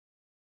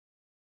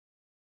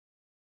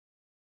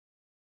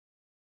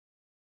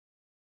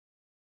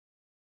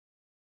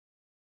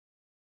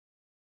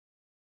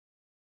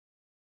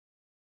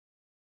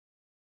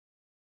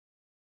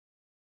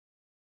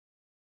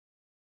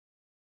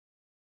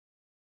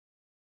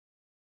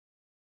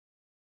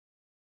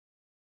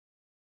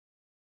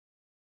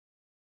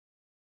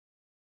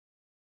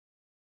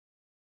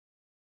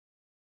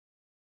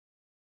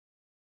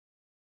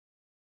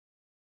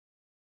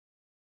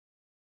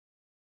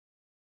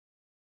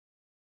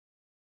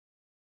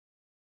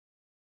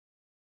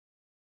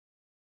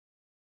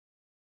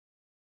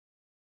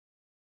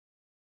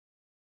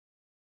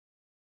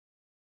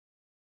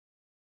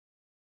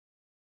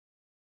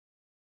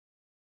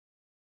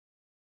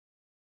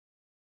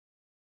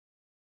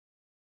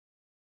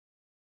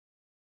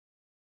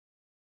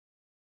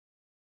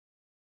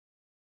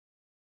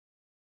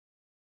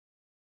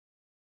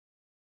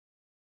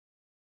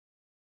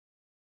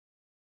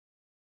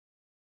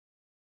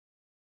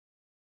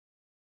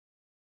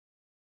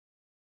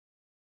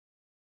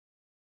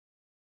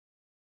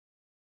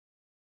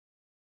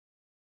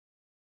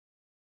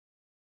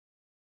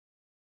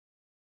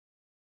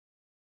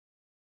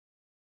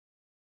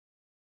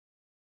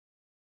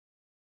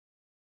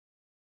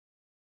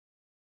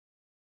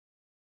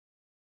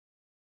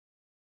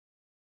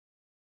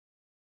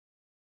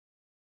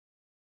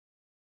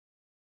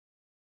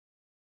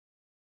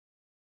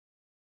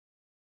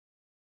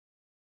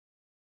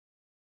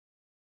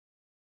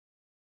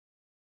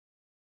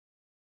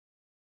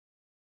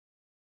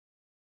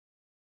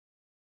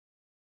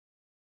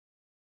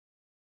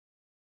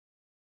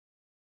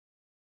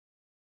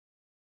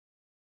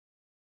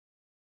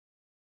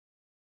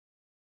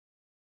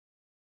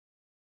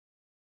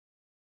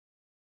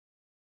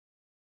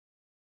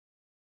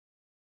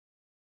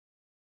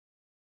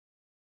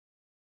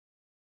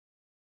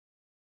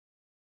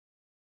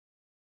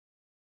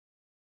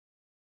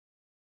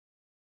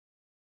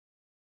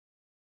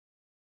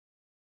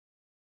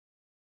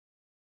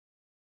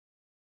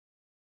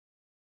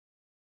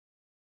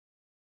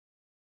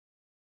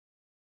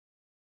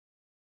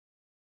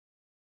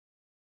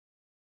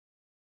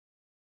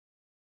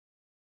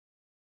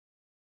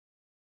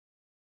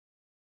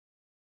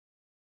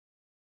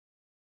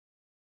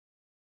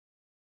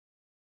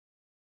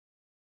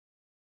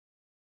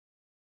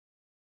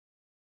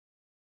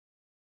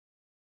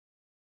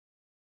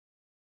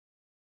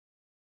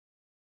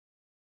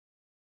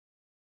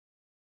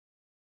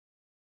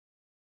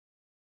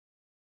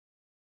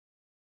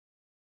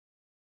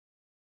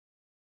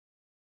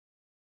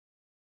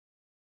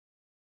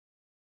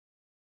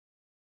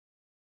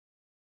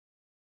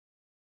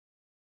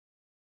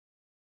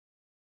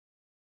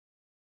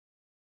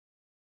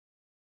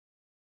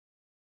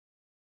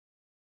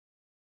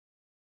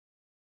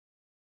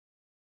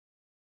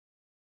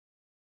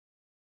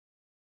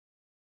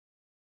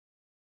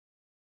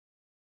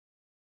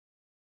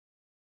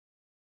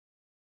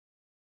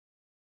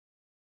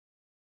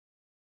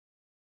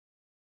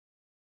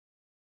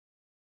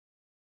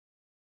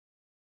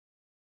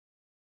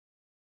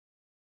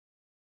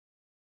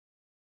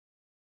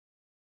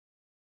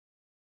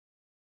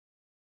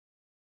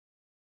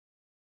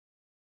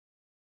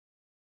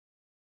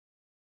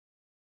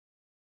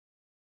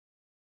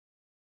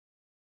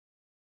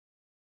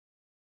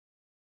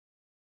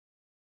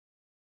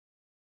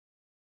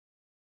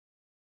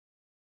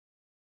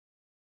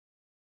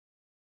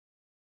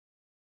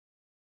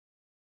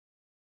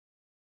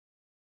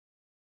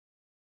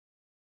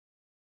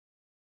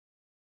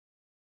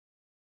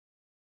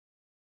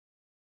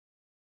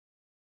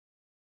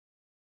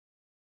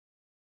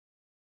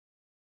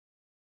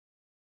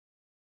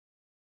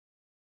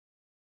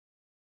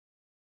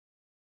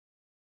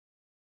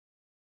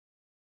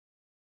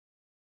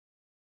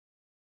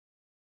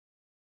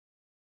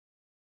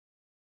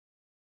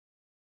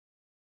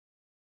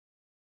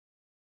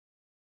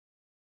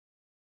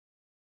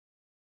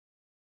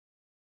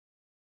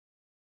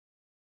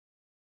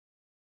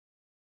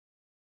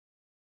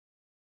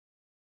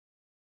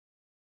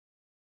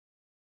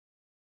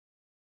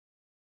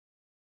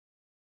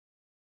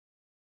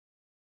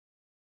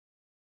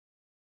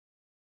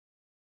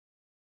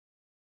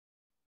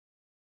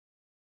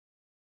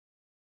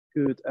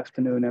Good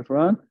afternoon,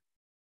 everyone.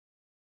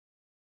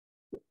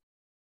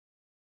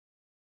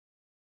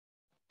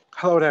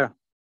 Hello there.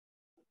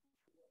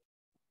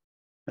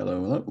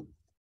 Hello, hello.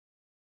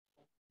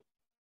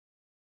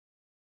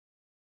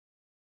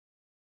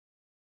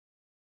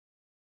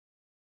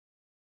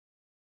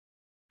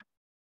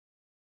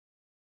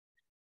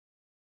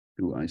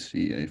 Do I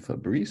see a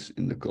Fabrice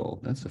in the call?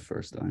 That's the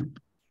first time.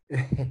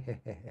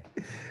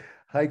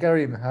 Hi,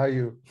 Karim. How are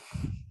you?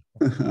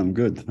 I'm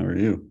good. How are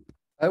you?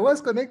 I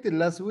was connected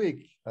last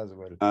week as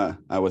well.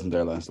 I wasn't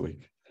there last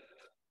week.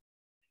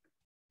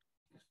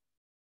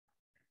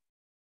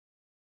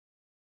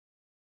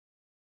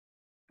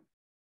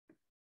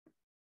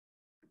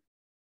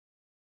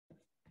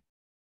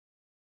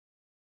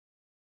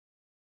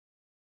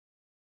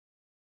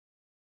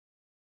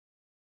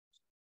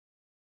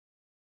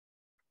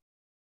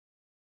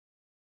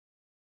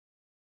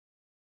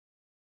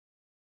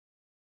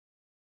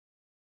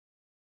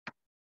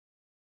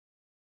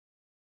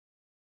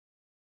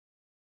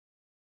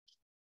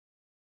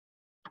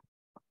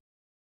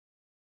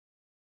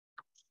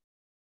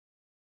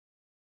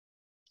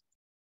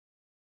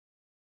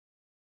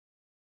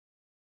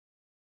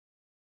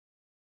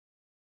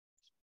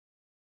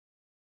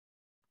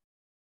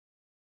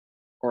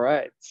 All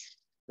right,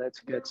 let's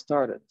get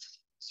started.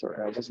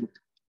 Sorry, I wasn't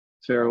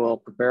very well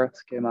prepared.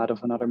 Came out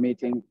of another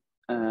meeting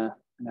and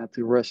had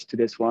to rush to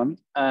this one.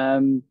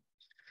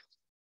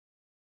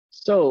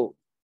 So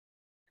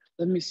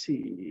let me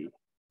see.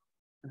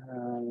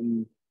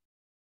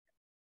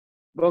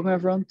 Welcome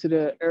everyone to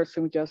the Aries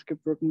JavaScript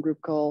working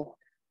group call,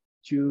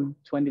 June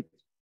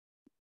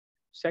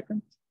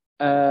 22nd.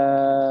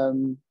 I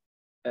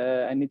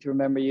need to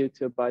remember you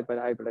to abide by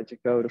the Hyperledger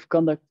code of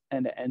conduct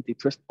and the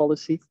antitrust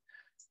policy.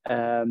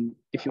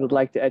 If you would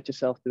like to add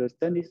yourself to those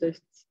attendees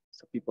lists,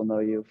 so people know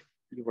you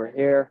were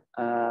here,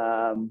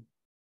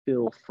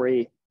 feel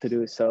free to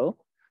do so.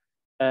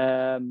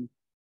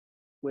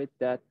 With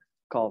that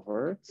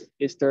covered,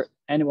 is there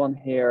anyone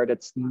here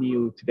that's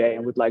new today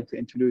and would like to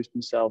introduce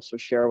themselves or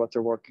share what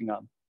they're working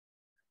on?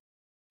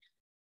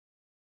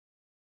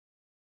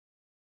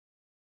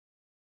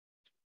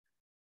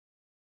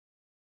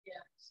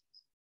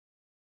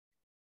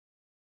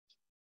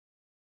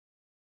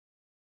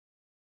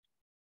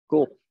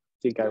 Cool. I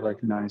think I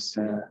recognize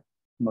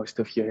most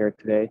of you here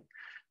today.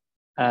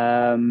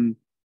 And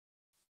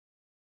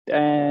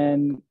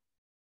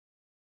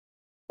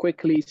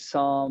quickly,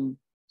 some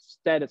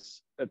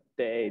status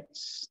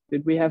updates.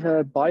 Did we have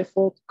a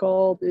bifold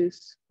call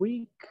this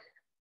week?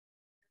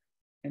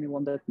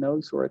 Anyone that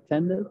knows or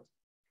attended?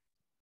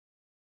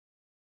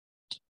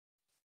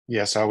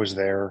 Yes, I was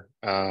there.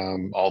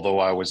 Although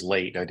I was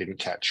late, I didn't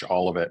catch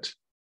all of it.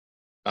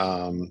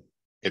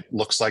 It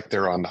looks like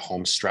they're on the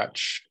home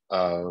stretch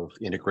of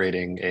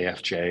integrating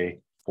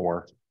AFJ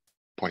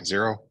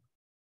 4.0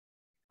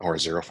 or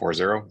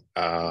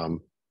 0.40.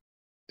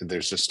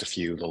 There's just a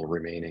few little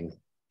remaining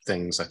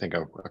things, I think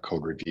a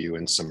code review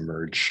and some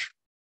merge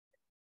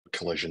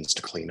collisions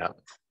to clean up,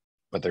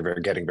 but they're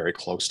getting very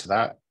close to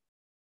that.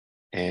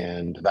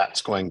 And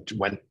that's going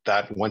to,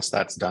 once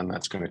that's done,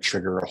 that's going to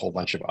trigger a whole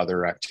bunch of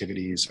other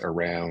activities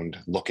around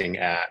looking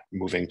at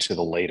moving to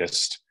the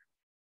latest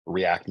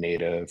React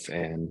Native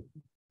and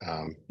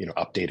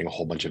updating a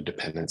whole bunch of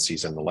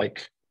dependencies and the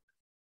like.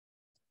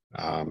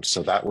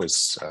 So that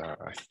was,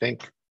 I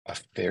think, a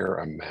fair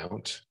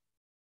amount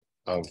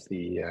of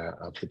the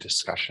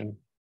discussion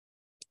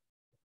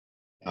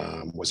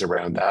was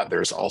around that.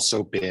 There's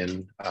also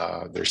been,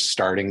 they're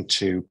starting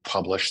to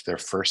publish their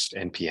first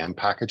NPM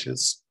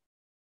packages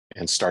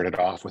and started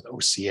off with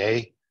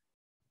OCA.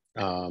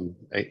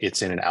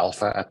 It's in an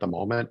alpha at the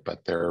moment,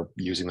 but they're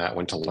using that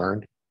one to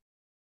learn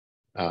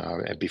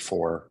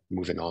before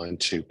moving on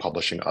to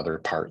publishing other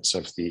parts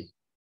of the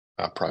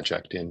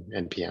project in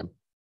NPM.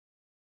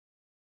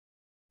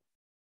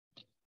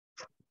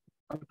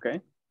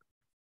 Okay.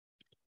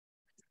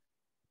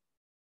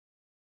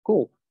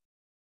 Cool.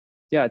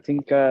 Yeah, I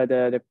think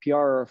the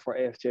PR for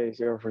AFJ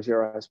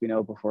 0.40 has been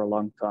open for a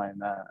long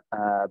time,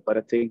 but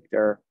I think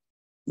they're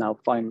now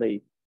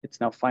finally,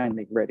 it's now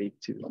finally ready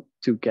to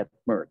get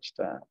merged.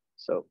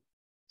 So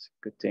it's a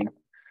good thing.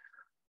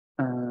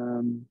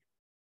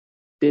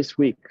 This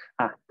week,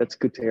 that's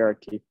good to hear,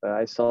 Keith.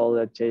 I saw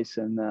that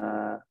Jason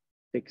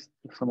fixed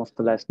some of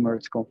the last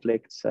merge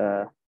conflicts.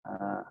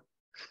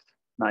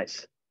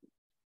 Nice.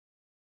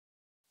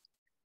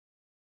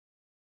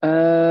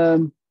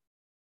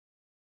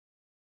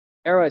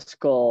 Aries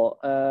call.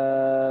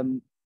 I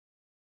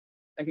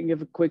can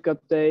give a quick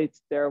update.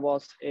 There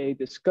was a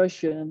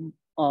discussion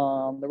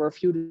on, there were a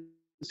few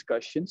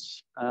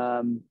discussions.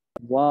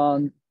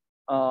 One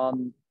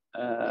on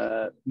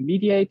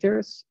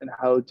mediators and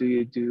how do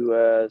you do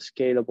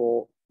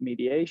scalable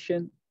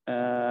mediation.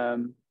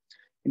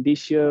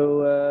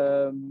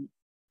 Indicio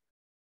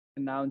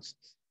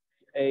announced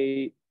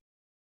a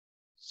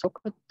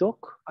socket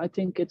doc, I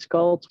think it's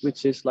called,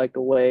 which is like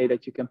a way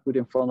that you can put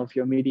in front of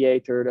your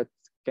mediator that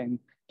can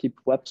keep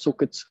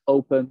WebSockets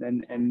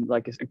open and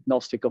like is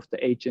agnostic of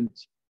the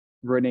agent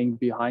running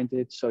behind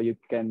it, so you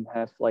can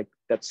have like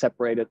that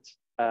separated,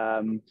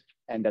 and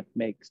that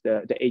makes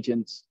the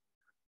agent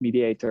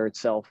mediator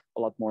itself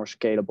a lot more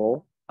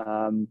scalable.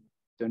 Don't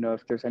know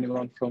if there's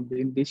anyone from the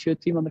Indicio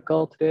team on the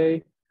call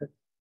today.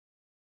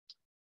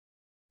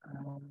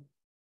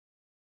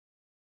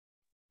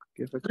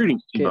 Give a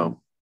Greetings, Timo.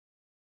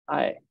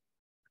 Hi.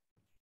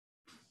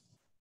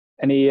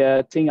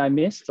 Any thing I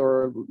missed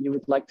or you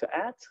would like to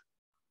add?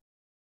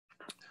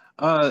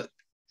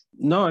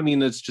 No, I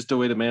mean, it's just a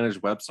way to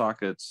manage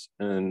WebSockets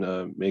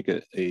and make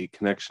it a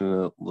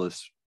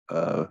connectionless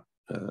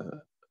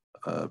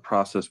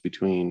process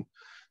between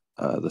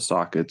the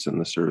sockets and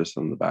the service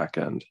on the back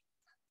end.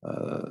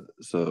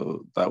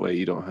 So that way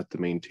you don't have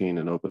to maintain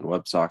an open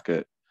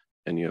WebSocket,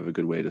 and you have a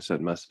good way to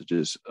send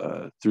messages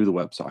through the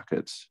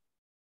WebSockets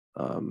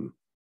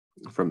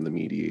from the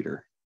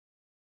mediator.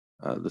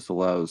 This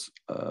allows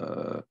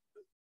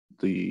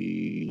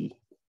the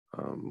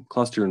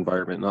cluster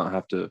environment not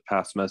have to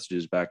pass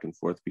messages back and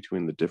forth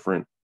between the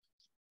different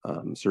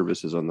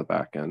services on the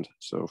back end.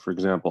 So for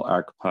example,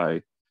 Occupy,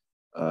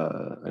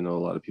 I know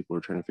a lot of people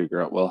are trying to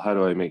figure out, well, how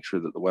do I make sure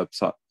that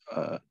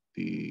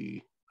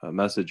the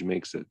message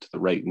makes it to the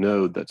right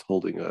node that's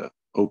holding a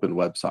open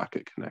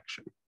WebSocket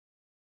connection?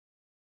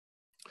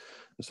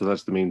 So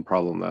that's the main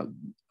problem that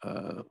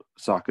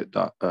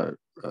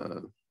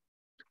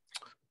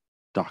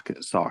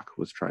Docket Sock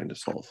was trying to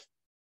solve.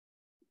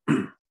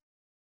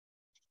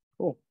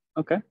 Cool.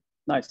 Okay.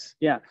 Nice.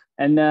 Yeah.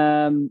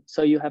 And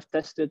so you have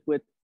tested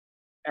with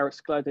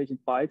Aries Cloud Agent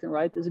Python,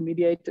 right? As a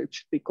mediator, it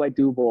should be quite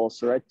doable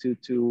also, right?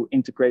 To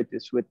integrate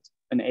this with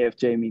an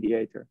AFJ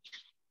mediator.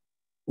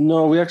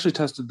 No, we actually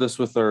tested this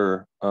with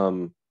our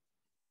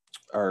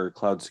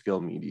Cloud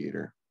Scale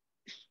mediator,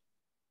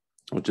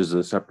 which is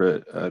a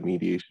separate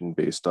mediation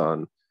based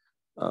on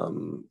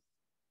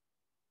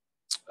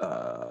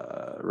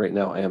right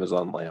now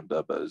Amazon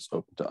Lambda, but is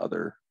open to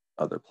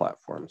other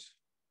platforms.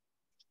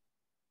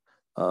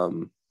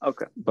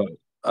 Okay. But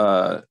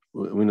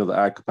we know the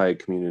Occupy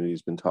community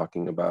has been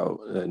talking about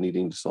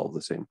needing to solve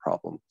the same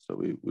problem. So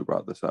we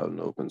brought this out and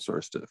open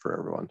sourced it for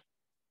everyone.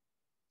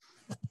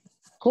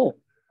 Cool.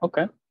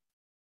 Okay.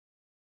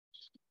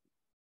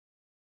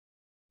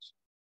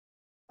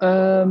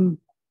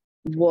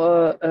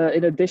 Well,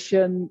 in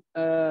addition,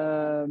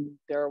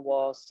 there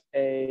was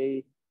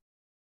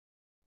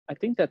I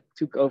think that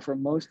took over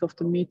most of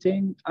the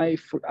meeting.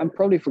 I'm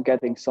probably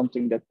forgetting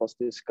something that was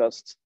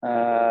discussed.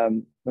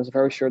 It was a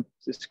very short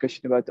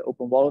discussion about the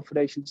Open Wallet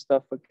Foundation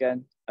stuff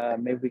again.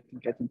 Maybe we can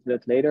get into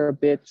that later a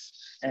bit.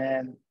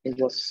 And it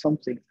was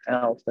something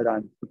else that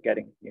I'm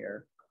forgetting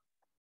here.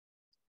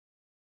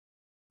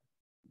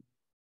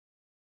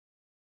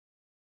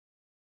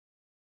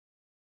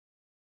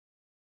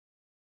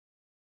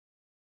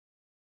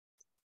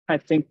 I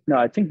think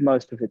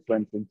most of it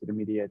went into the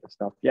mediator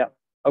stuff. Yeah.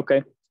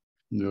 Okay.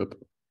 Yep.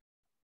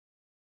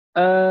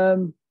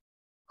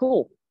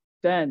 Cool.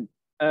 Then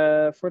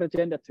for the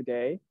agenda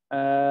today,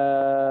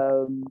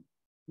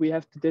 we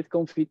have the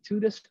DidConf v2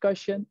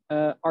 discussion.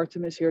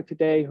 Artem is here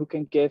today, who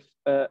can give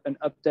an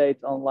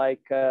update on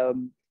like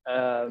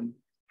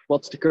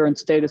what's the current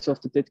status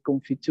of the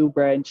DidConf v2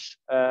 branch,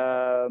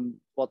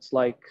 what's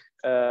like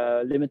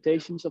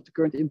limitations of the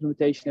current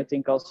implementation. I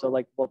think also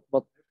like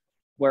what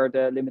were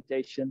the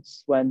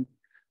limitations when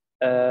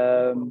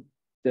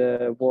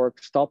the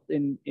work stopped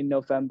in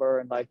November,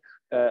 and like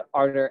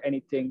are there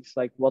any things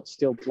like what's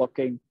still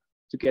blocking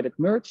to get it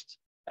merged,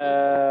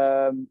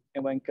 and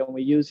when can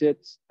we use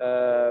it?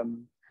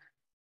 And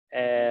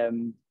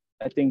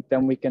I think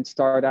then we can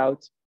start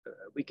out.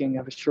 We can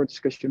have a short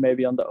discussion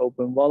maybe on the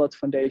Open Wallet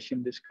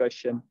Foundation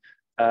discussion,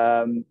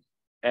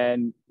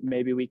 and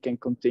maybe we can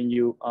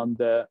continue on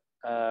the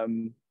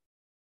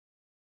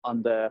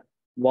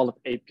Wallet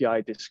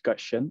API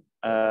discussion.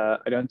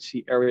 I don't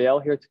see Ariel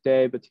here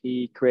today, but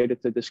he created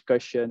the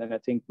discussion, and I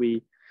think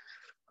we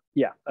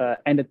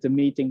ended the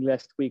meeting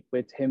last week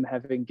with him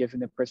having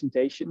given a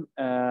presentation,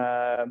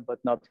 but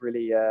not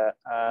really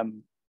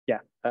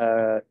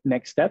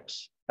next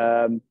steps.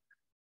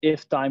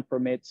 If time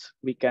permits,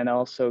 we can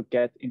also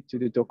get into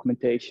the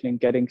documentation and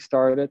getting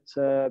started,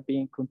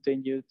 being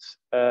continued.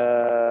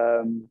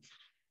 And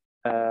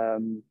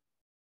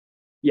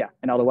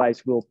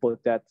otherwise we'll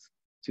put that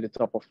to the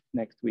top of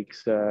next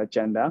week's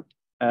agenda.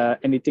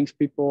 Any things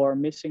people are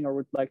missing or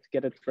would like to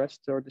get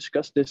addressed or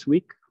discussed this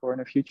week or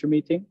in a future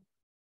meeting?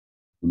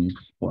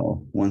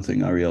 Well, one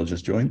thing, Ariel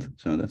just joined,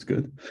 so that's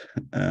good.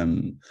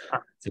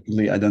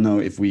 Typically, I don't know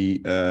if we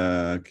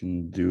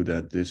can do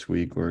that this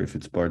week or if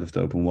it's part of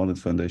the Open Wallet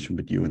Foundation,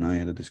 but you and I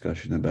had a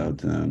discussion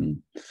about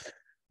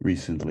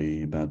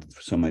recently about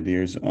some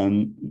ideas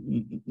on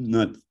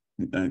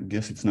I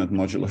guess it's not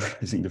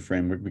modularizing the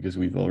framework because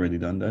we've already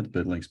done that,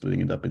 but like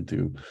splitting it up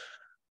into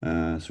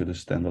sort of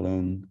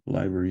standalone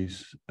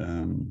libraries.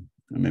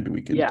 Maybe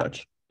we can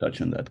touch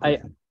on that.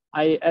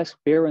 I asked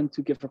Baron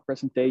to give a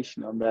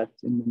presentation on that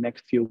in the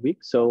next few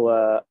weeks. So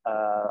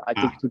I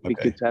think it would be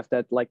good to have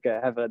that, like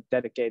have a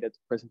dedicated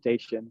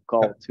presentation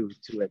call to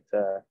it.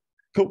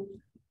 Cool.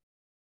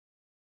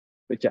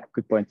 But yeah,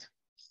 good point.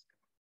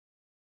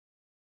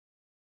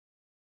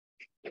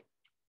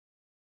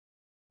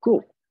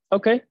 Cool.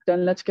 Okay,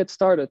 then let's get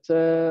started.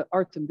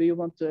 Artem, do you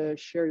want to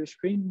share your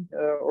screen,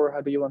 or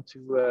how do you want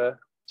to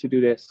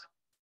do this?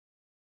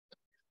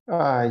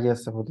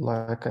 Yes, I would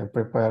like. I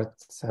prepared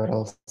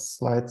several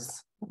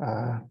slides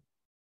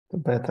to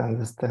better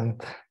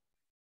understand.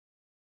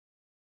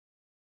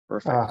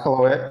 Perfect.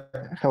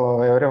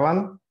 Hello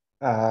everyone.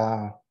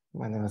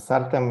 My name is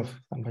Artem.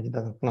 If somebody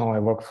doesn't know, I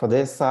work for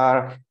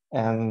DSR,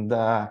 and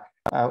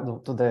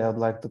today I'd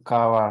like to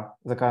cover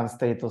the current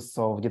status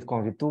of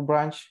Gitcom v2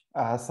 branch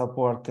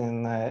support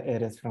in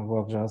Aries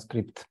framework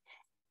JavaScript.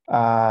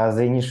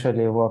 The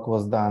initially work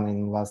was done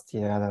in last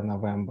year,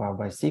 November,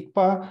 by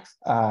SIGPA,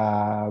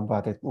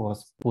 but it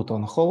was put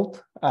on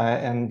hold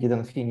and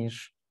didn't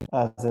finish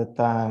at the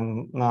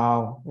time.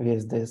 Now,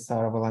 VSDs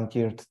are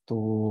volunteered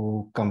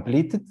to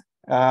complete it,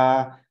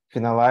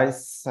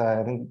 finalize,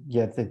 and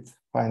get it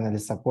finally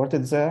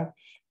supported there.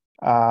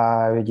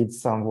 We did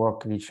some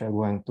work which I'm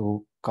going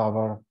to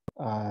cover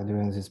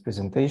during this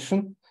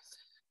presentation.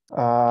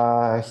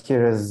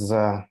 Here is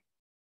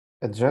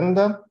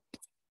agenda.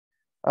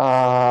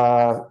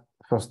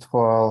 First of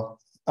all,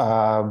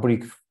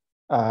 brief,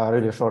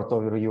 really short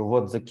overview.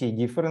 What's the key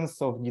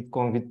difference of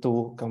Gitcom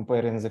v2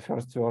 comparing the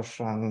first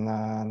version?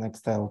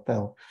 Next, I'll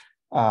tell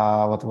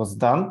what was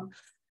done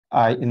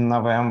in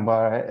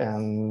November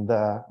and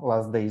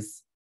last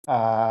days.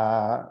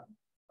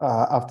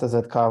 After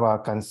that, cover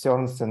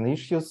concerns and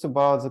issues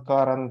about the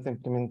current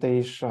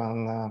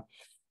implementation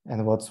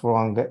and what's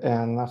wrong,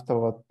 and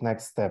afterward,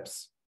 next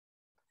steps.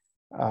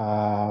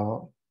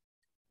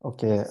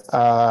 Okay,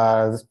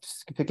 the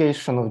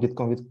specification of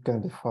Gitcom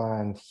can be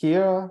found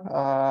here.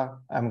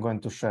 I'm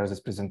going to share this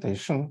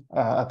presentation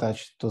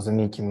attached to the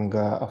meeting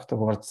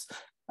afterwards.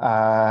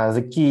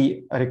 The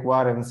key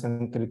requirements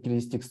and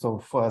characteristics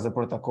of the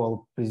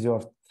protocol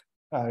preserved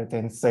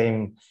retain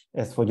same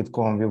as for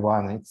Gitcom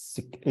v1.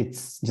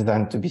 It's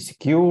designed to be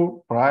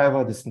secure,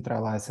 private,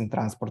 decentralized, and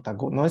transport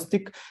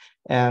agnostic.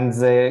 And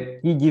the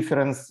key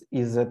difference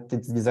is that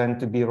it's designed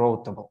to be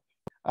routable.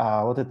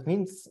 What it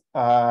means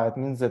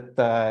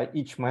that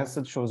each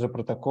message of the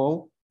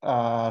protocol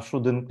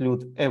should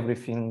include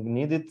everything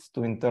needed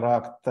to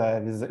interact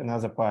with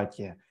another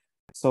party.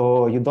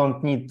 So you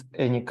don't need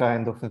any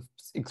kind of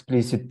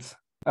explicit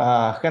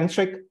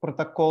handshake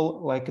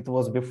protocol like it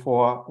was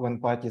before, when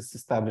parties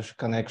establish a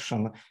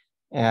connection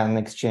and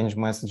exchange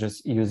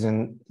messages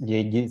using the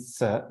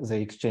IDs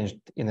they exchanged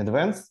in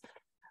advance.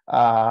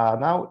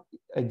 Now,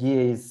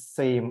 idea is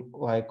same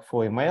like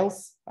for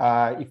emails.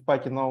 If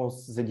party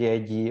knows the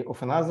DID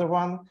of another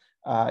one,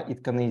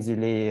 it can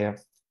easily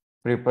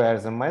prepare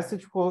the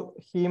message for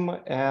him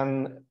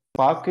and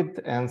pack it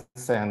and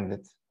send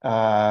it.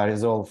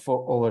 Resolve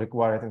all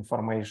required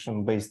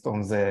information based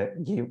on the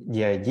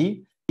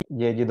DID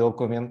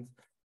document,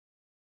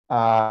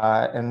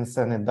 and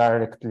send it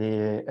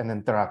directly and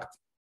interact.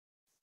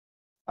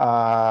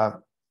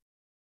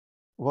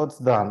 What's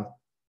done?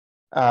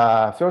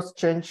 First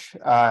change,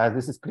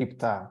 this is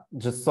crypto.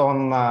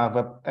 JSON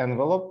web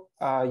envelope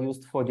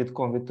used for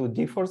Gitcom v2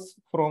 differs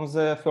from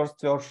the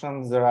first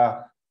version. There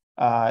are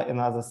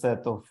another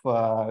set of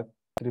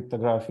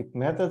cryptographic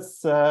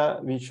methods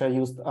which are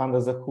used under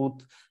the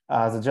hood.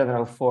 The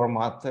general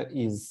format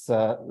is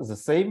the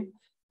same,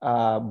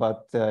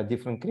 but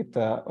different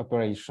crypto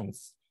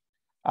operations.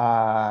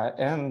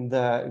 And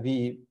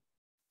the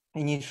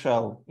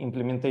initial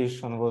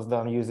implementation was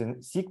done using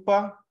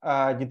SIGPA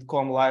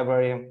Gitcom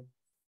library,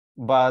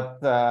 but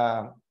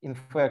in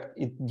fact,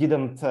 it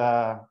didn't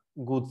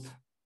good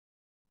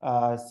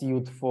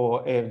suit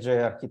for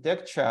AFJ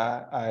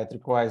architecture. It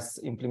requires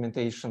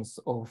implementations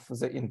of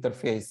the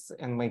interface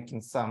and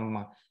making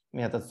some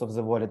methods of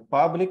the wallet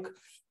public.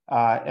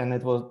 And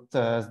it was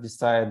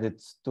decided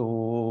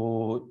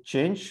to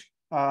change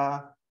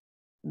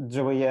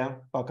JVM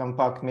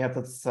pack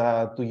methods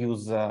to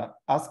use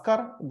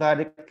ASCAR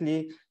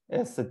directly,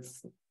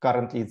 as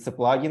currently it's a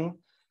plugin,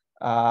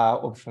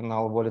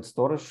 optional wallet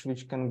storage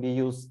which can be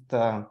used,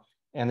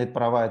 and it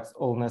provides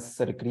all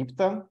necessary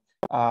crypto.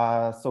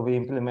 So we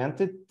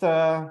implemented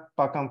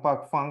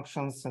pack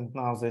functions, and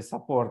now they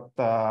support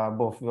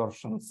both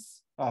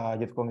versions,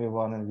 Gitcom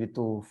v1 and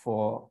v2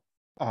 for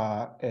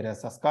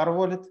Aries ASCAR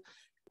wallet.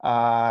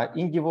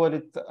 Indie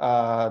wallet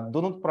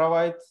do not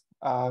provide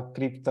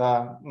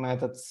crypto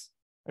methods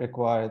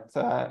required,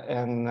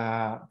 and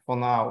for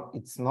now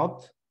it's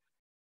not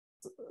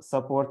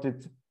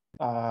supported.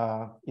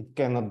 It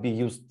cannot be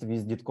used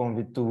with Gitcom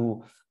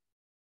v2.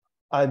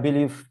 I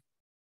believe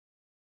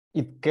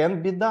it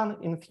can be done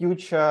in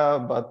future,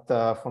 but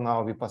for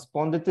now we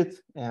postponed it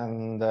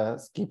and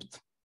skipped.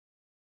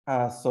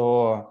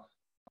 So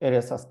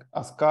Aries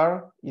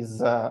ASCAR is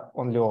the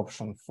only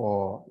option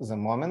for the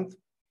moment.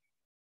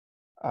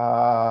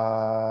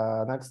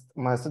 Next,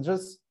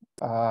 messages.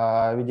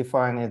 We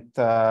define it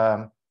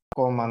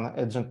common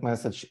agent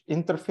message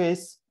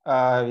interface,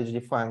 which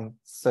define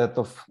set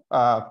of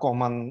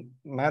common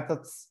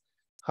methods,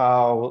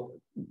 how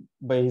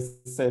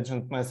base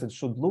agent message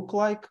should look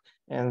like,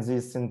 and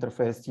this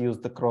interface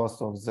used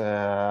across of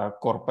the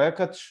core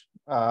package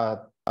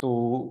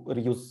to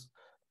reuse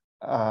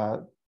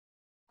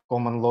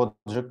common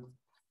logic.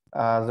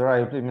 There are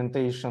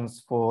implementations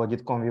for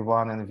DITCOM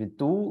v1 and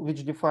v2,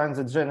 which define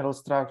the general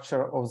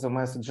structure of the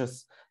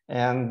messages.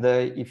 And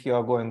if you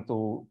are going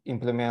to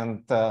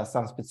implement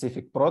some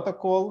specific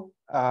protocol,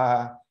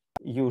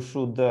 you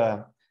should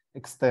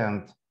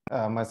extend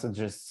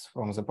messages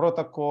from the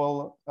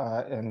protocol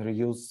and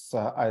reuse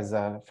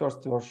either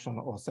first version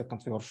or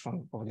second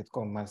version of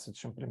DITCOM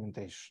message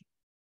implementation.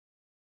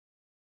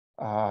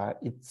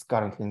 It's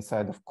currently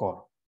inside of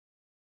core.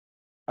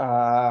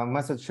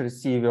 Message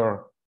receiver,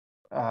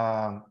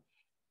 there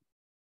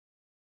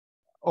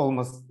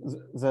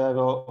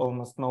were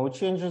almost no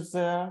changes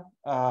there.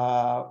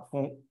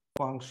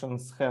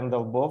 Functions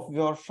handle both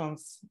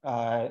versions.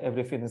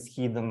 Everything is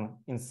hidden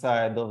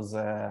inside of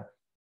the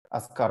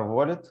ASCAR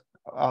wallet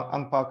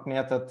unpack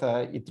method.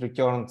 It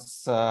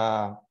returns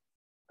the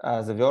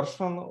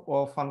version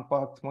of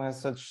unpacked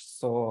message.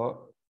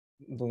 So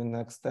doing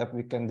next step,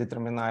 we can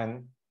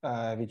determine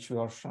which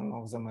version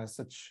of the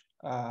message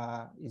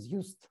is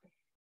used.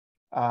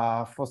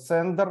 For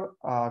sender,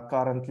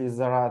 currently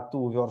there are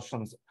two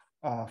versions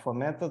for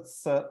methods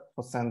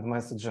for send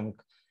messaging.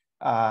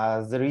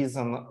 The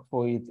reason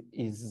for it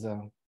is,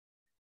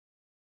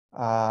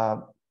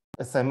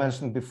 as I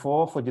mentioned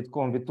before, for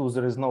DITCOM v2,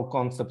 there is no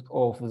concept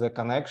of the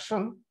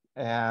connection.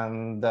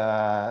 And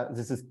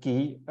this is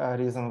key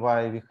reason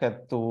why we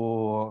had to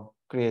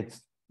create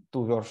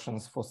two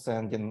versions for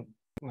sending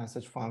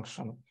message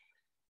function.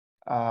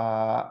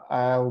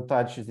 I'll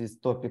touch this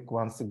topic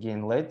once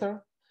again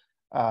later.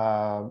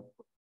 The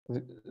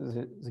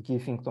key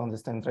thing to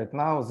understand right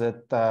now is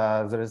that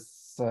there is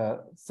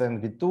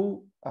send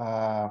v2,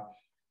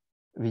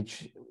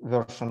 which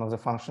version of the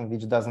function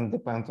which doesn't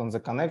depend on the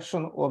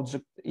connection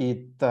object.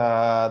 It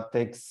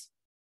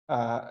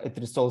it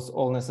resolves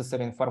all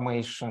necessary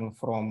information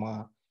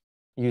from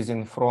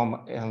using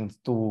from and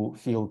to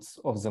fields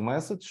of the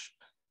message.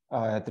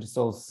 It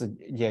resolves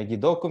the ID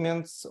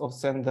documents of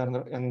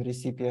sender and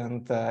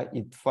recipient.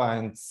 It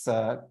finds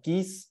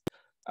keys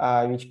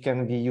which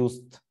can be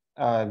used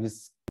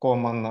with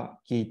common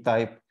key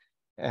type,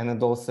 and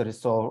it also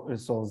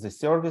resolves the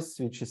service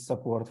which is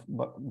supported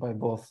by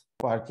both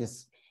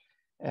parties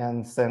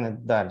and send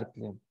it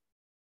directly.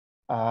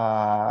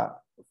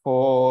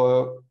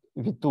 For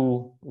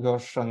v2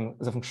 version,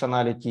 the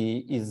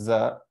functionality is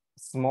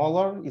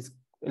smaller, is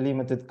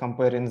limited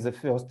comparing the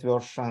first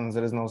version.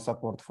 There is no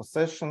support for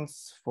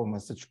sessions, for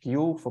message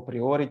queue, for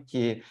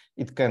priority.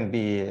 It can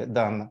be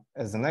done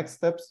as the next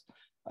steps.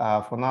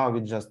 For now,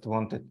 we just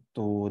wanted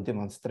to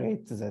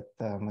demonstrate that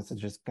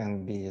messages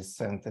can be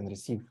sent and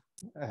received,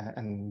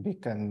 and we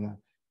can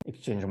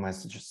exchange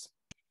messages.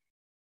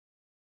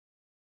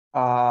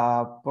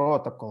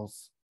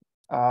 Protocols.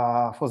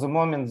 For the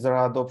moment, there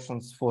are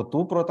adoptions for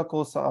two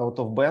protocols out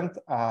of band,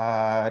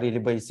 really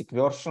basic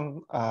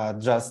version,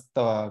 just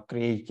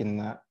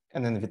creating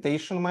an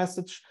invitation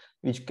message,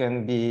 which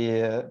can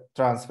be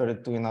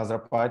transferred to another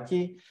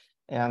party,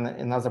 and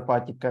another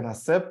party can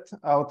accept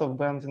out of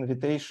band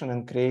invitation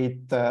and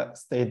create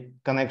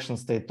connection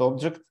state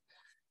object.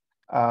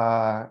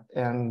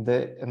 And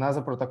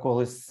another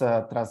protocol is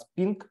trust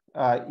ping.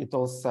 It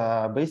also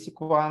a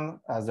basic one.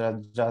 There are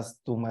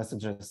just two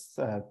messages,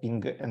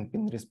 ping and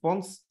ping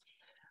response.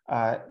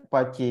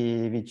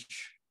 Party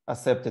which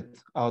accepted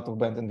out of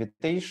band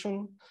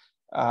invitation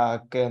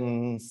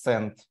can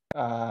send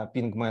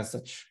ping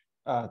message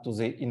to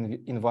the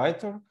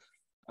inviter.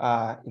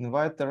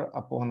 Inviter,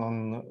 upon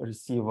on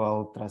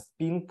receival trust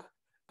ping,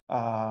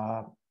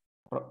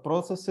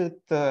 process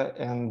it,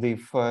 and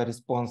if a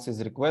response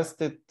is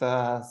requested,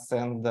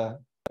 send a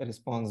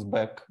response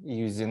back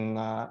using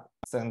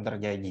sender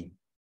ID.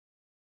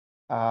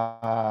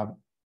 The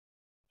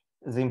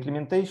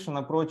implementation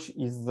approach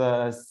is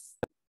the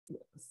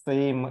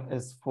same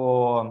as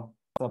for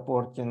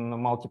supporting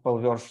multiple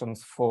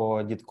versions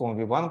for DITCOM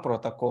v1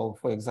 protocol.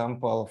 For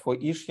example, for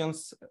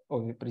issuance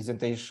of the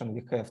presentation,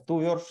 we have two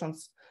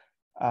versions.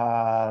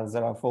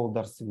 There are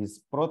folders with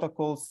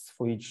protocols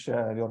for each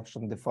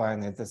version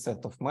defined as a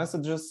set of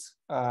messages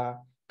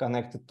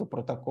connected to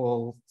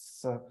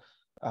protocols,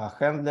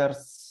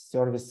 handlers,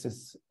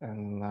 services,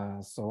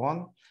 and so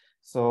on.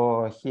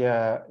 So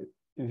here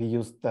we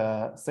used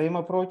the same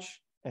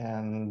approach,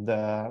 and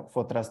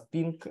for trust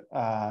ping,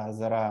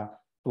 there are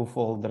two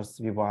folders,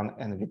 v1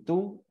 and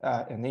v2,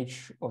 and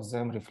each of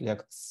them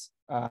reflects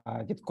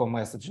DITCOM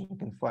messaging.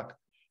 In fact,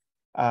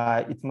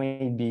 it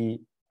may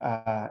be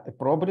a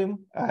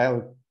problem.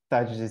 I'll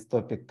touch this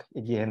topic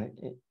again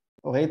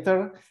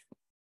later.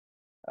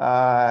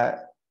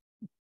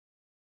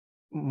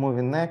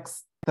 Moving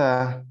next,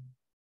 how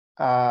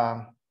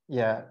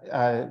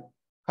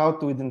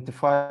to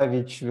identify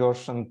which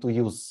version to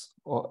use,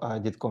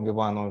 DITCOM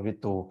v1 or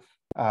v2.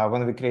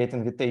 When we create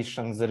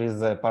invitations, there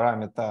is a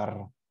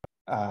parameter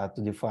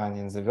to define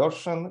in the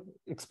version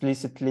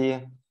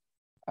explicitly.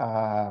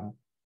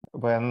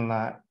 When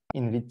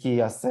invitee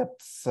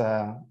accepts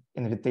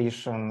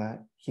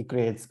invitation, he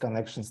creates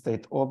connection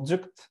state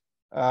object,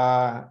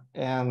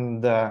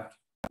 and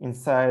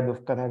inside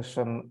of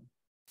connection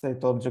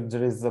state object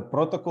there is a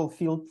protocol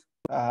field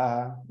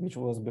which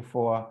was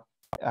before,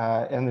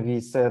 and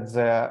we set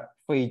the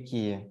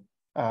fakey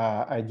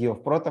ID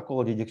of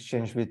protocol did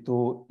exchange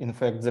v2. In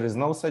fact, there is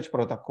no such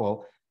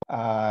protocol.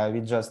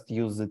 We just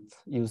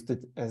used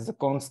it as a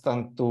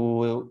constant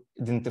to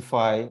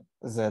identify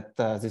that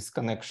this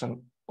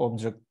connection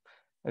object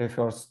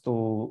refers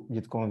to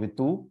DITCOM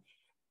v2.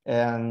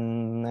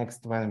 And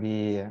next, when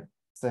we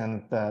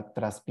send a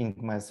trust ping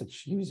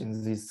message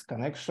using this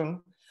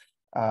connection,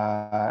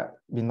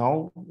 we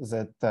know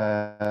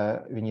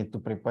that we need to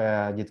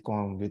prepare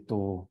DITCOM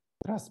v2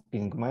 trust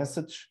ping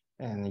message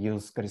and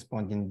use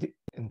corresponding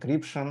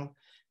encryption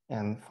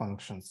and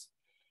functions.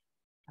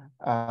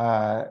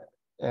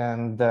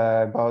 And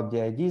about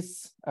the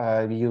IDs,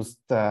 we used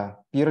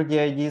peer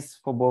IDs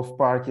for both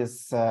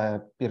parties,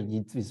 peer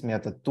did with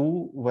method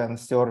 2 when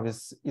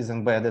service is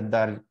embedded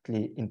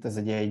directly into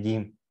the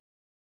DID.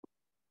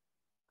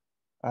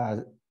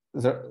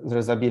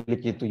 There's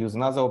ability to use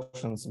another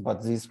options,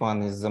 but this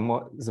one is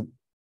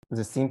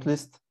the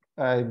simplest,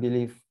 I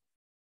believe.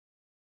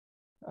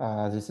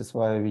 This is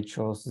why we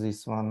chose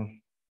this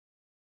one.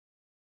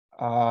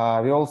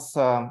 We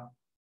also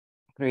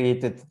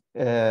created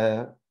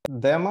a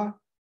demo.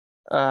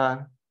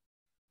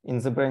 In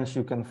the branch,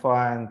 you can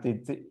find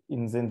it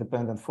in the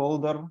independent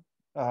folder.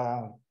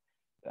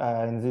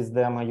 In this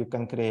demo, you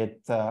can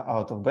create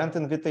out-of-band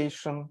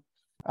invitation.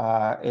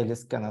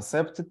 Aries can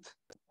accept it.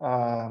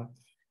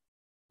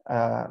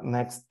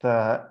 Next,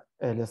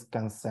 Aries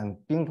can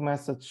send ping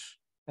message,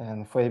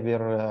 and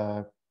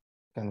Faber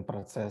can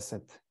process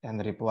it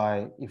and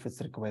reply if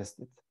it's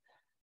requested.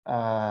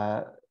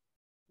 The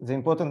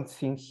important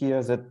thing here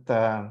is that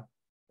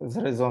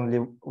there is only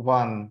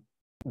one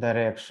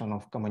direction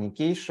of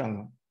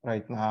communication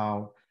right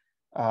now.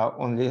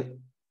 Only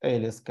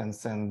Aries can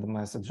send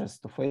messages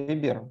to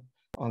Faber.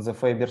 On the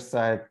Faber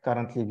side,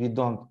 currently we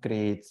don't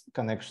create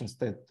connection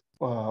state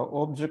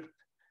object.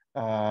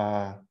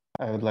 I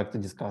would like to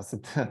discuss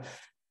it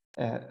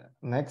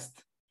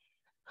next,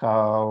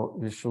 how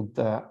we should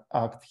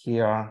act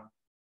here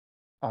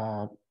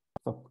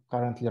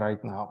currently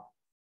right now.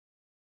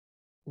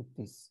 It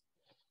is.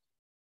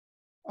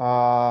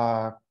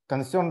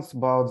 Concerns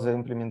about the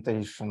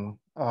implementation.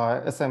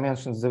 As I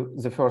mentioned,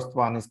 the first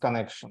one is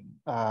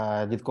connection.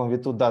 DITCOM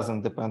v2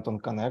 doesn't depend on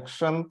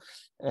connection,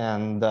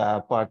 and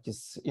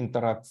parties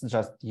interact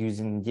just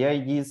using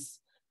DIDs.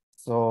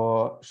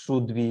 So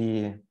should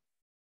we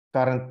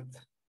current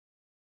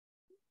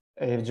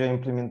AFJ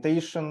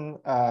implementation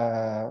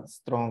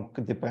strong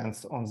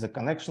depends on the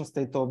connection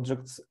state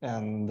objects,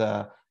 and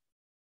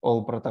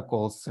all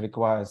protocols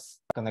requires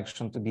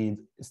connection to be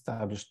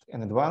established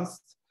in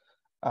advance.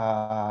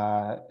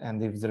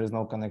 And if there is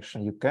no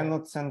connection, you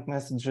cannot send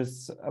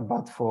messages.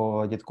 But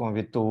for DITCOM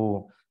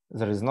v2,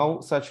 there is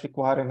no such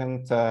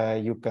requirement.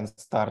 You can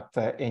start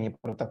any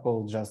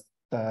protocol just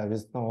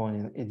with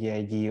knowing the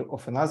ID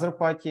of another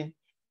party.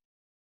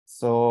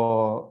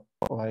 So,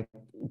 like,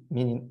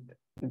 meaning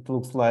it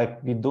looks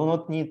like we do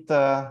not need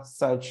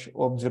such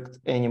object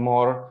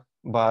anymore.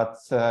 But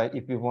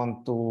if we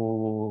want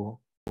to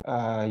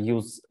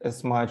use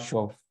as much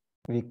of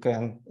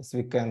as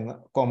we can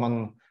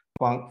common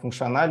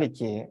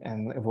functionality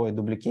and avoid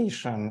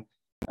duplication,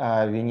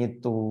 we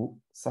need to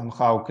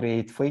somehow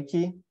create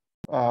fakey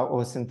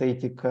or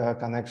synthetic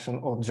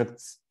connection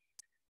objects.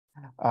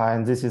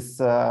 And this is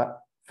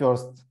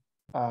first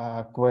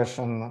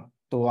question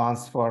to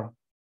answer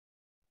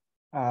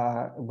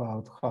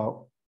about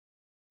how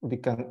we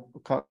can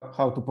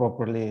how to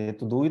properly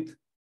to do it.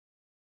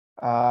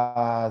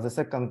 The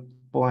second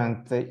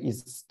point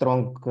is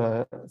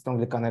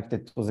strongly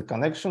connected to the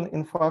connection.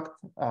 In fact,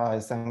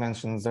 as I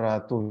mentioned, there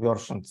are two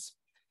versions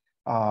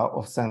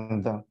of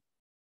send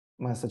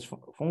message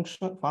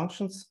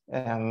functions,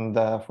 and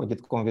for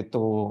DITCOM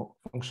v2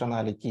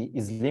 functionality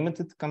is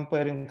limited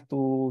comparing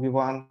to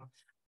v1.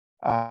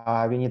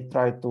 We need to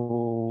try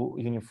to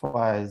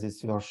unify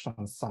this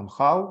version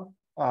somehow,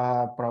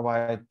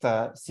 provide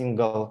a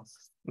single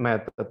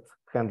method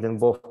handling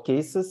both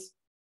cases.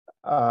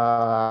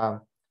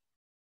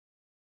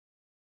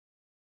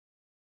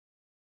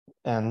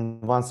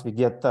 And once we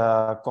get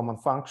a common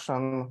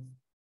function,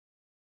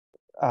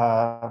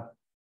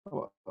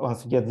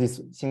 once we get this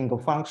single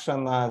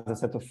function, the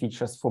set of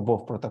features for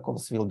both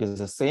protocols will be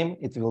the same.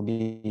 It will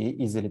be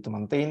easily to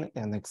maintain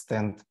and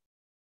extend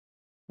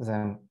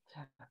them.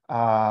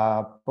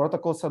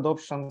 Protocols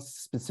adoption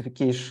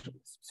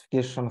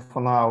specification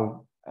for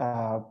now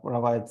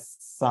provides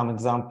some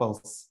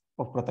examples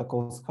of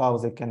protocols, how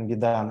they can be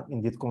done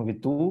in DITCOM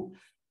v2,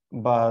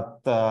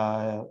 but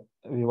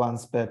v1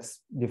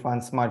 specs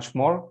defines much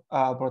more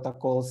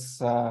protocols.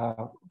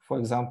 For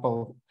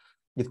example,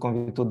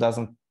 DITCOM v2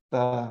 doesn't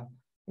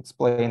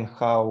explain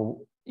how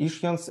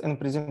issuance and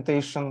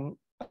presentation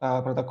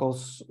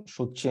protocols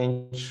should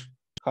change,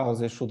 how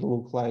they should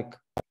look like.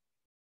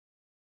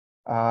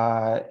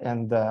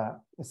 And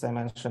as I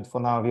mentioned, for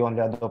now, we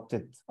only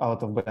adopted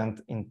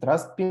out-of-band in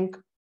trust ping.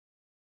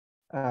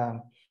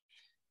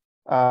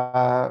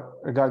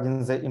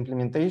 Regarding the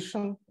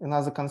implementation,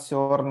 another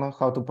concern,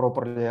 how to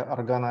properly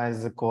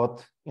organize the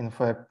code. In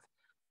fact,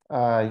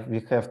 We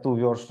have two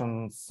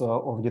versions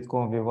of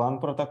Gitcom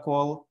v1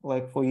 protocol,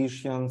 like for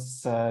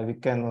issuance. We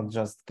cannot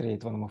just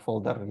create one more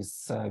folder with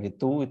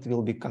v2, it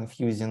will be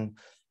confusing.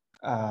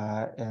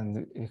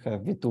 And we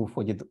have v2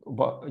 for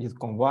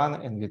Gitcom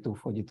 1 and v2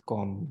 for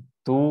Gitcom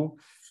 2.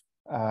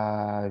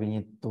 We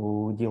need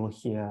to deal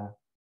here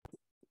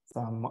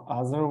some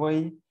other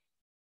way,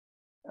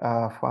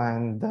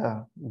 find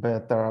a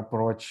better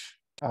approach.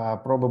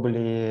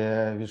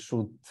 Probably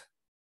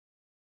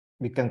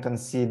we can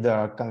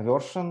consider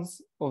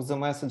conversions of the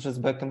messages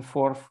back and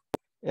forth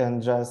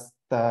and just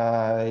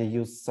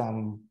use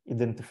some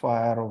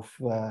identifier of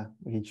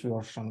which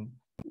version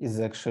is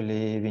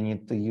actually we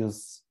need to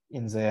use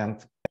in the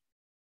end.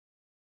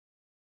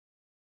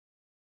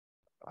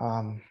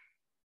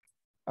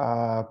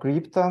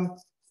 Crypto,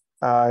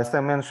 as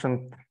I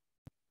mentioned,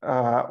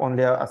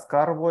 only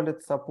Ascar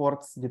wallet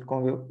supports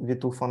Gitcom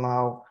v2 for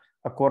now.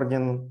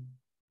 According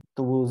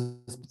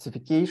to the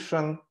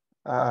specification,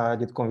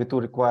 Gitcom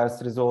v2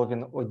 requires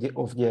resolving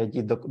of the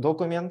ID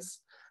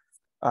documents,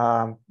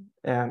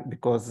 and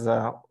because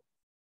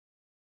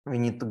we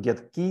need to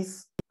get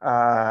keys.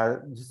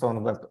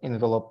 JSON web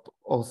envelope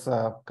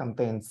also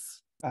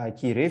contains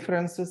key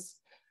references,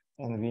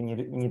 and we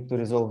need to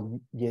resolve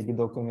the ID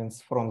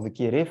documents from the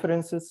key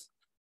references.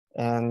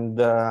 And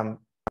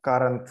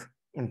current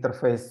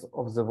interface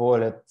of the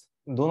wallet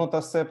do not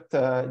accept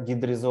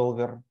DID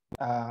resolver.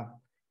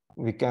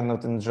 We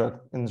cannot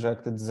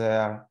inject it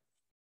there.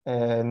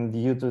 And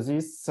due to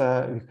this,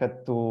 we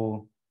had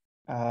to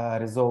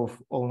resolve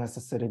all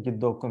necessary DID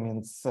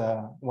documents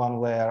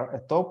one layer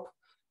atop.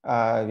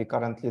 We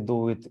currently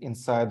do it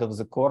inside of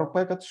the core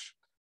package.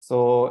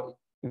 So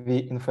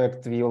in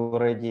fact, we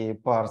already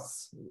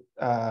parse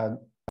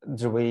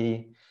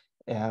GUI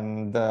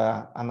and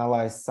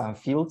analyze some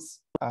fields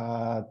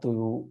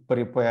to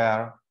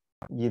prepare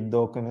DID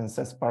documents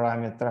as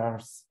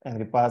parameters, and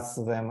we pass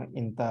them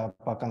into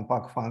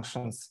pack-and-pack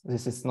functions.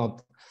 This is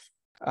not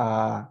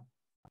a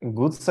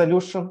good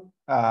solution,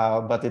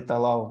 but it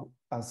allows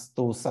us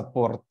to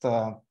support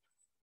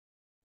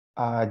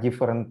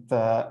different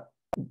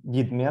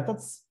DID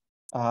methods.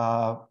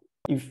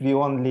 If we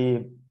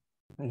only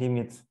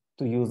limit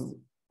to use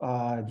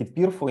DID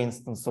peer, for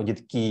instance, or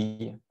DID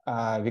key,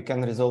 we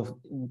can resolve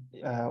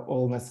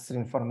all necessary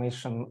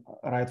information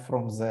right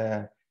from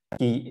the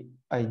key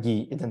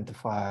ID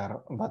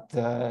identifier. But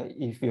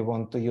if we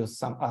want to use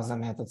some other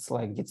methods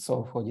like DID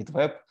solve or DID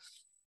web,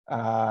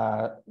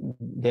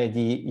 the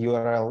ID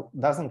URL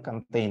doesn't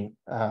contain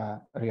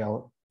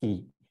real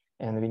key,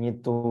 and we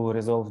need to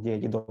resolve the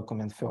ID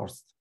document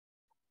first.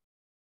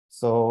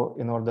 So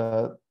in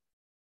order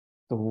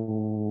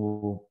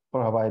to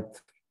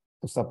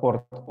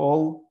support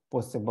all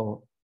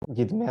possible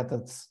DID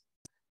methods,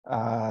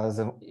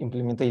 the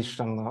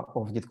implementation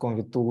of Gitcom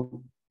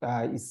v2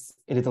 is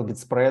a little bit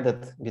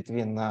spread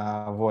between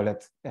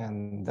wallet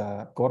and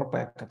core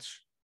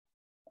package.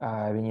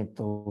 We need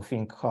to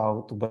think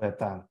how to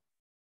better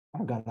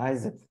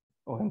organize it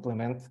or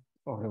implement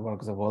or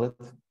rework the wallet.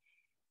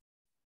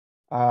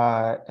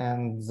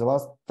 And the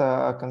last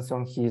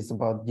concern here is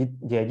about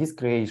the ID's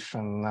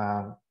creation.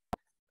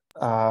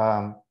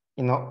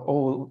 In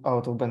all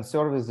out-of-band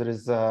service, there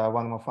is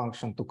one more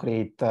function to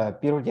create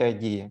peer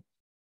ID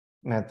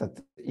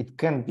method. It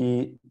can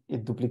be a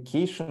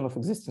duplication of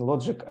existing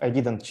logic. I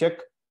didn't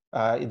check.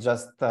 It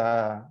just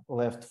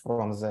left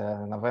from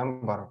the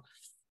November.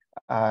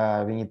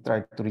 We need to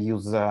try to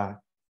reuse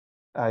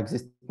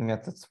existing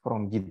methods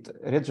from DID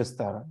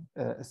register.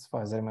 As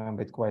far as I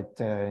remember, it's quite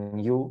a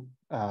new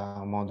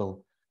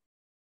model.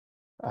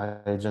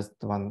 Just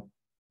one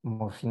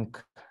more thing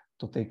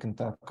to take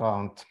into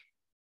account.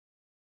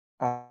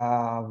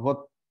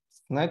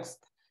 What's next?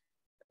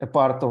 A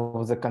part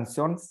of the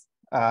concerns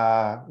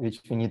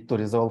which we need to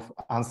resolve,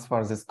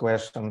 answer these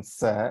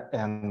questions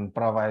and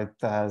provide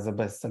the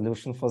best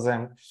solution for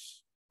them.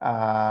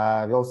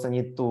 We also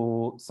need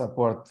to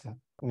support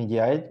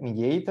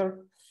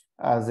mediator.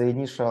 The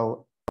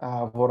initial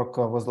work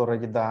was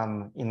already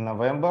done in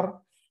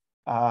November.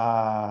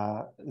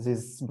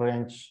 This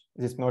merge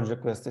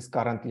request is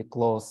currently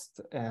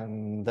closed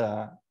and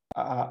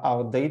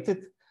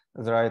outdated.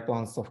 The right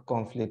ones of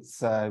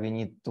conflicts, we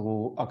need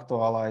to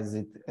actualize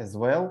it as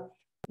well.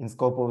 In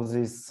scope of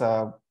this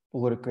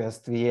pull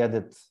request, we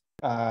added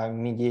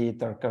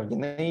mediator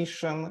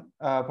coordination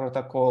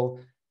protocol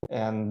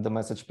and the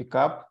message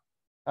pickup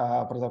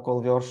protocol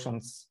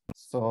versions.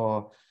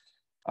 So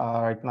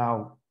right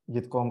now,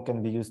 Gitcom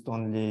can be used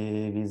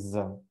only with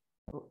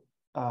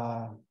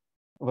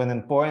when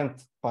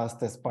endpoint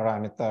passed as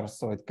parameter,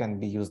 so it can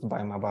be used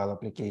by mobile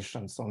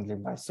applications only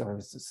by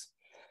services.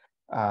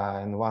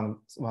 And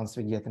once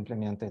we get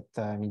implemented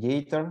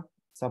mediator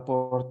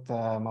support,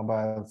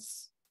 mobile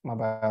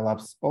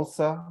apps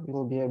also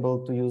will be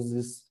able to use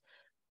this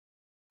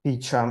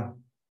feature.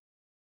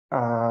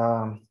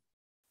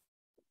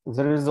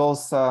 There is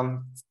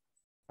also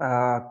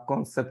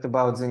concept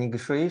about the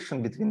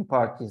negotiation between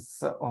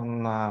parties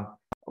on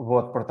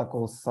what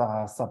protocols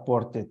are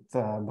supported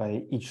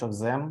by each of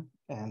them.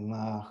 and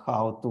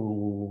how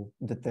to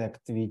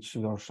detect which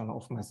version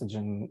of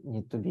messaging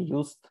need to be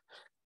used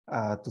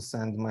to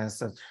send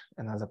message.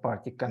 Another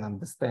party can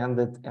understand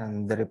it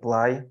and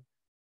reply.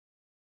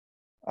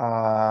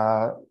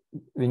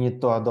 We need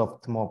to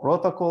adopt more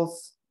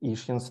protocols.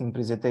 Issuance and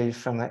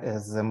presentation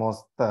is the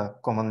most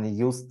commonly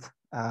used,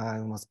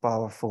 most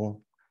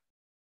powerful.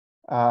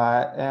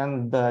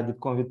 And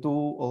DITCOM v2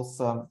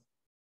 also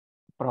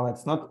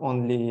provides not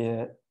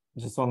only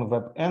JSON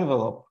web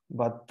envelope,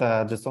 but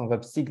JSON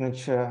web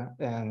signature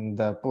and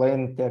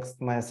plain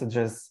text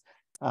messages.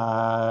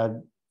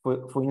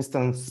 For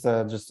instance,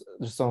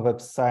 JSON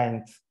web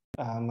signed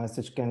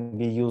message can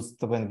be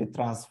used when we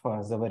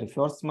transfer the very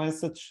first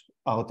message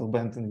out of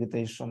band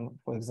invitation,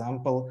 for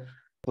example,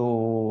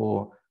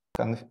 to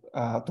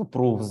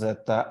prove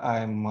that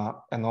I'm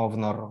an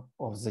owner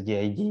of the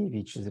DID,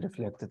 which is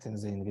reflected in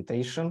the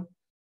invitation.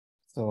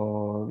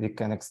 So we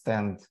can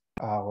extend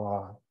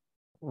our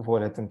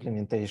wallet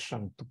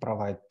implementation to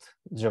provide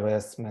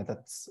JVS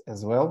methods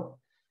as well.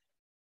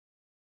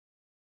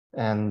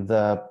 And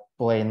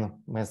plain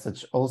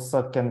message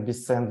also can be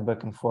sent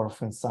back and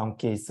forth in some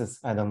cases.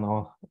 I don't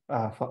know,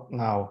 for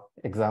now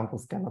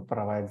examples cannot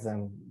provide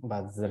them,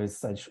 but there is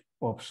such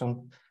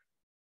option.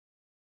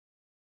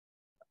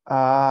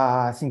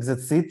 I think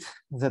that's it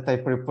that I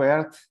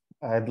prepared.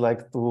 I'd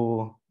like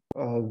to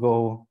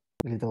go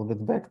a little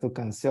bit back to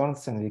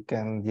concerns and we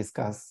can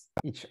discuss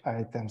each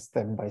item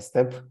step by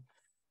step.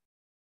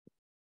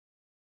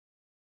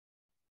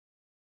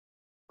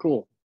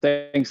 Cool.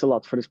 Thanks a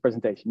lot for this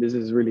presentation. This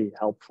is really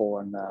helpful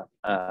and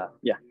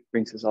yeah,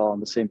 brings us all on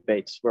the same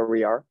page where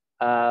we are.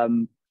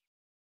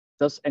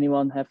 Does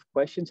anyone have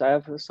questions? I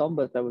have some,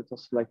 but I would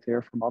also like to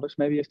hear from others.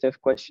 Maybe if they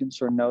have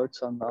questions or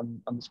notes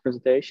on this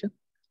presentation.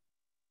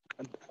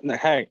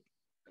 Hi,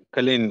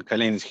 Colleen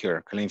is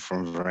here, Colleen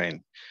from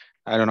Vrain.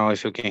 I don't know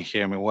if you can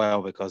hear me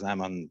well because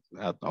I'm on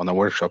a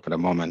workshop at the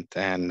moment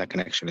and the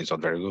connection is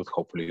not very good.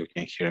 Hopefully you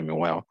can hear me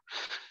well.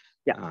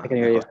 Yeah, I can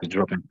hear you. It's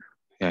dropping.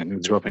 Yeah,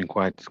 it's dropping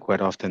quite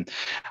often.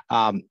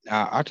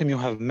 Artem, you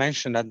have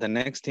mentioned that the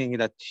next thing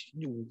that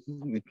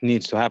it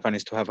needs to happen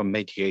is to have a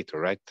mediator,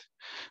 right?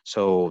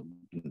 So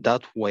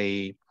that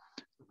way,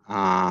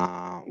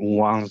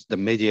 once the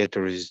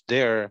mediator is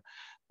there,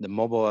 the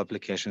mobile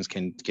applications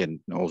can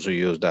also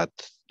use that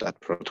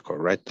protocol,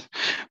 right?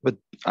 But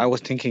I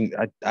was thinking,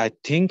 I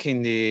think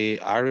in the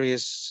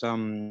Aries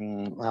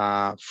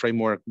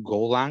framework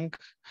Golang,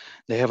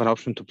 they have an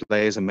option to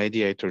play as a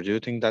mediator. Do you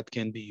think that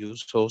can be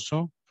used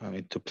also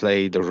to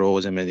play the role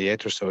as a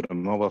mediator so the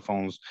mobile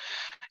phones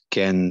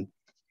can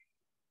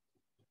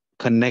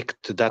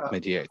connect to that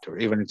mediator,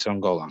 even it's on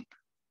Golang?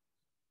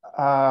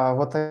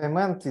 What I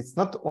meant, it's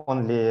not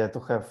only to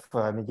have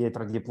a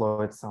mediator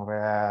deployed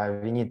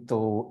somewhere. We need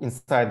to,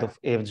 inside of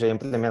AFJ,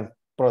 implement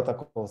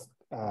protocols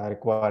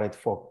required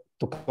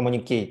to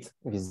communicate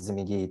with the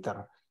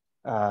mediator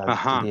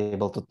to be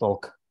able to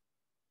talk.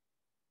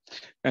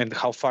 And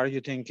how far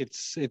you think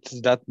it's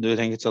that? Do you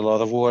think it's a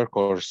lot of work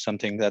or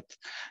something that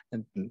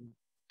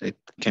it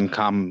can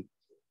come,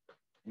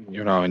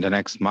 you know, in the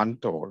next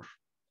month or?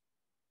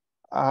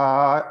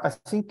 I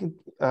think it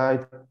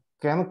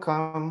can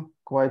come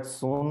quite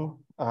soon.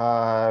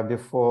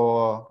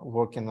 Before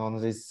working on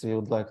this, we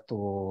would like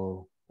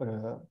to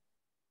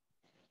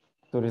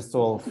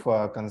resolve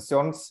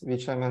concerns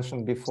which I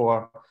mentioned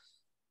before.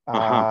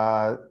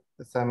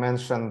 As I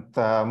mentioned,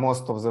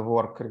 most of the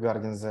work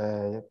regarding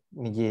the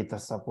mediator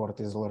support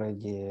was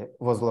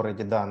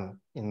already done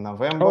in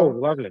November. Oh,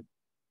 lovely.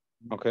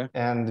 Okay.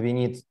 And we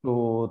need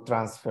to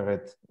transfer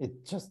it.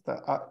 It just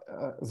there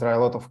are a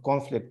lot of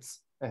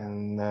conflicts,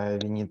 and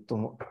we need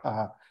to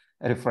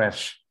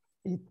refresh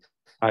it.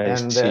 I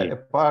see.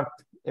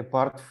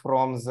 Apart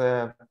from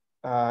the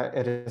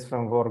Aries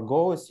framework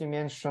Go, as you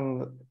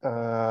mentioned,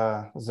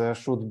 there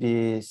should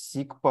be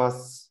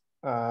SIGPASS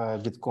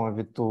DITCOM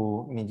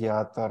v2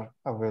 mediator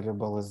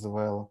available as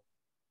well.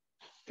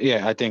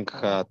 Yeah, I think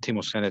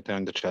Timo sent it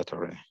in the chat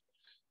already.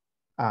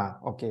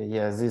 Okay,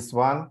 yeah, this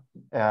one.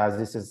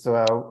 This is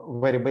a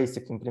very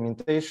basic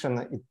implementation.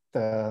 It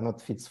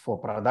not fits for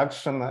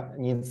production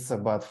needs,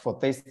 but for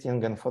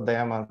testing and for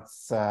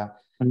demos,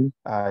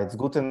 it's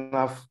good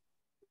enough.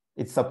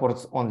 It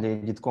supports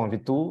only DITCOM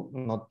v2,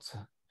 not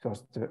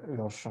first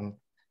version,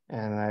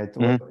 and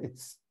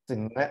it's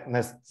in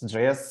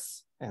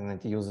Nest.js, and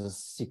it uses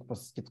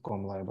SIGPASS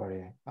DITCOM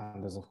library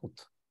under the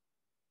hood.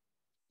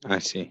 I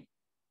see.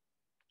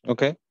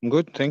 Okay,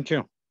 good. Thank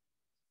you.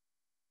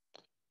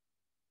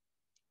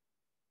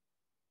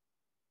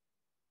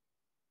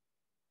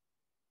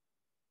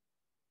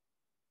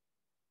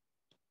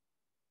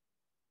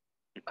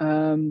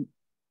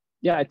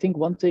 Yeah, I think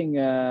one thing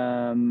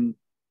I'm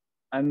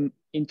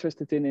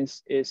interested in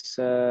is there's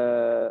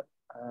a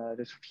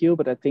few,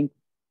 but I think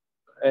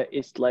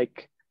it's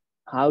like,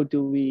 how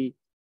do we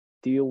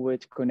deal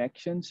with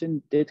connections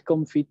in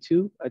DITCOM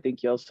v2? I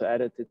think you also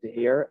added it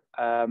here,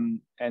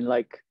 and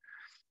like,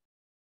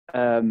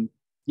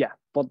 yeah,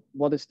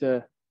 what is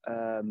the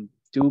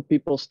do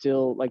people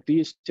still like, do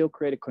you still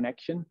create a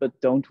connection, but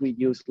don't we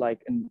use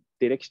like a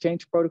did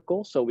exchange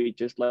protocol? So we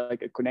just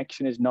like a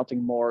connection is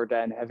nothing more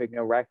than having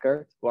a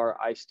record where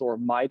I store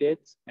my did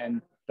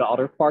and the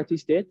other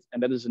parties did,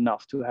 and that is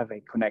enough to have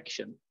a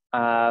connection.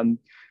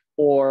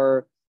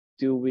 Or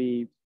do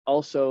we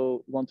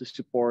also want to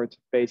support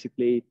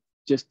basically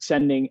just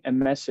sending a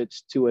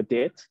message to a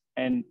did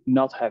and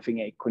not having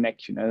a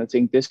connection? And I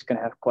think this can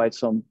have quite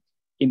some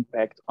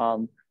impact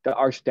on the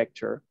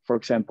architecture. For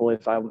example,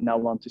 if I now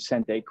want to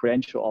send a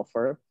credential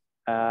offer,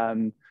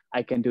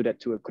 I can do that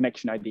to a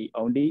connection ID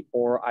only,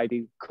 or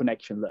ID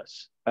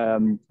connectionless.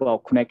 Well,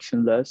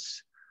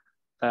 connectionless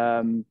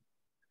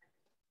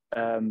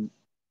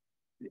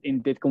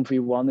in DidConf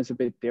v1 is a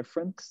bit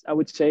different, I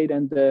would say,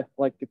 than the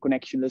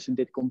connectionless in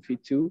DidConf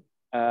v2.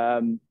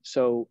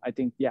 So I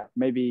think, yeah,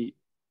 maybe,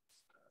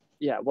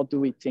 yeah, what do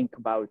we think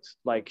about,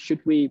 like,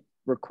 should we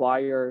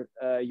require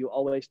you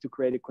always to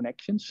create a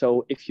connection?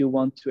 So if you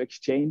want to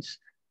exchange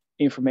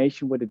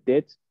information with a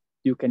did,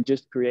 you can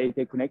just create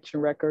a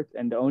connection record,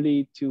 and the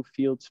only two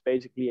fields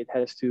basically it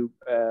has to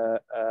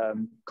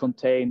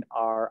contain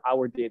are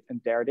our did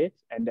and their did.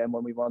 And then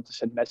when we want to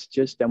send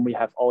messages, then we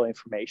have all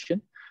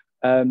information.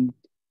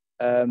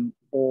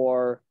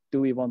 Or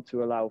do we want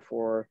to allow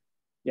for,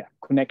 yeah,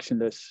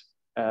 connectionless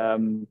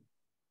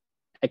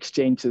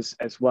exchanges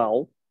as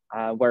well,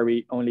 where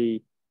we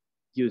only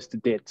use the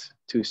did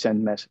to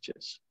send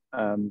messages?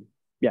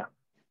 Yeah,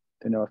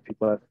 don't know if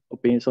people have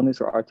opinions on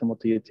this, or Artem, what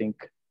do you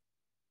think?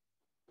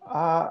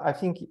 I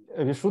think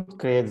we should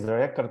create the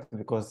record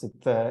because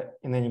it,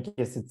 in any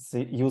case, it's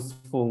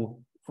useful.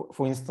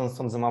 For instance,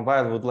 on the mobile,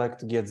 I would like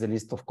to get the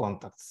list of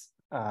contacts,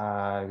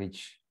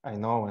 which I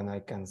know, and I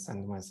can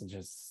send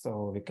messages.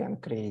 So we can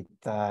create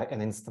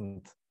an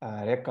instant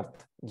record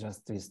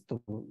just with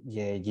two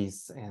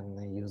DIDs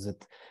and use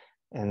it.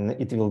 And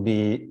it will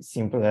be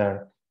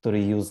simpler to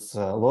reuse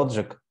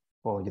logic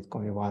for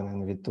DidConf v1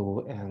 and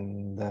v2,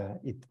 and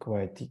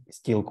it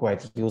still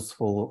quite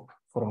useful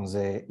from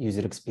the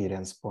user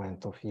experience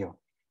point of view.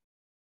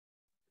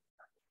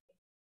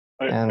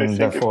 And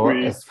therefore,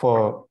 as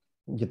for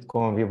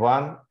DidConf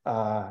v1,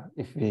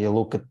 if we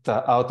look at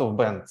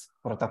out-of-band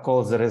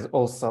protocol, there is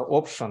also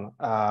option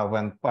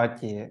when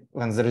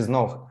there is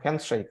no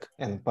handshake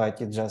and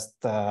party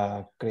just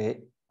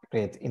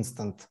create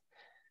instant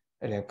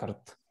record,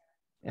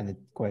 and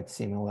it's quite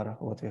similar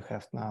what we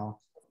have now.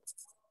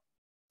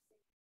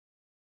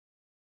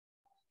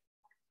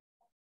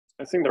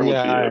 I think there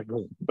would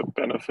be a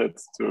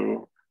benefit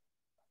to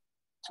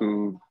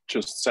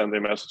just send a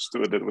message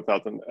to it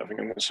without having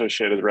an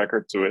associated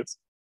record to it.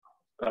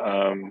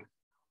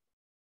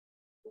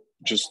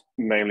 Just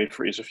mainly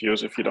for ease of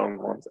use if you don't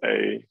want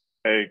a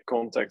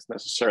contact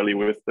necessarily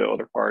with the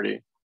other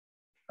party.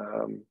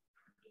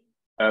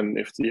 And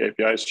if the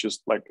API is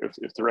just like,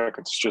 if the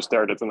record is just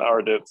there, that an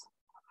hour did,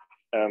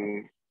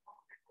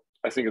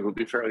 I think it would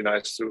be fairly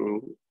nice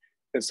to,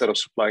 instead of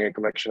supplying a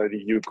connection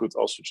ID, you could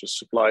also just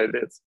supply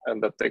it,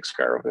 and that takes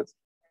care of it.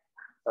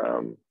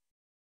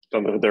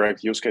 Don't have a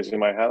direct use case in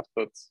my head,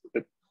 but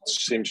it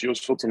seems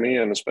useful to me,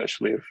 and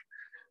especially if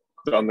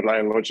the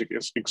underlying logic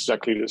is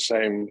exactly the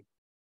same,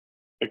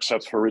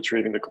 except for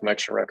retrieving the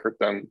connection record,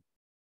 then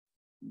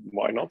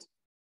why not?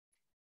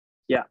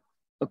 Yeah,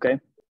 okay.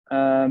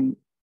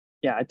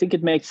 Yeah, I think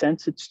it makes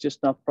sense. It's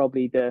just not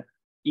probably the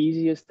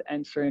easiest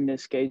answer in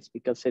this case,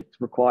 because it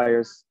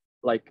requires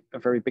like a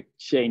very big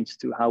change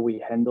to how we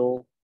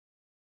handle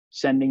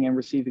sending and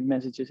receiving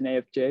messages in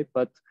AFJ.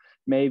 But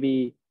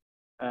maybe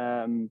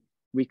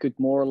we could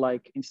more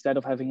like, instead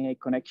of having a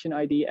connection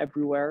ID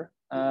everywhere,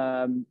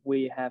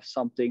 we have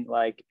something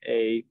like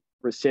a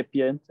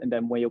recipient, and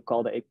then when you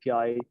call the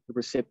API, the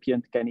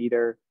recipient can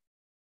either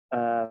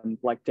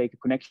like take a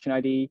connection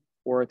ID,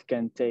 or it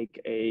can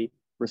take a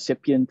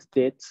recipient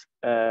did.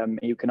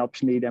 You can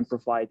optionally then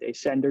provide a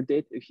sender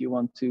did if you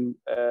want to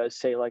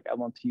say like, I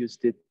want to use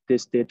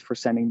this did for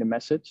sending the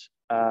message.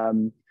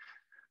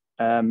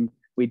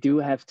 We do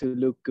have to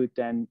look good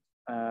then.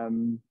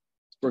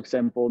 For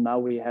example, now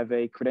we have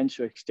a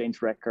credential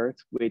exchange record,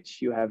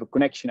 which you have a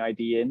connection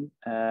ID in.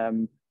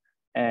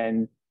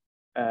 And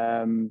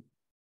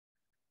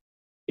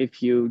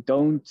if you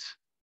don't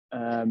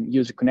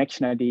use a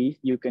connection ID,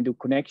 you can do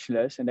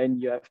connectionless, and then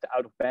you have the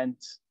out-of-band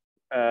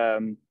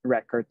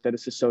record that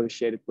is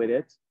associated with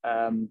it.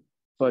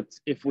 But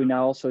if we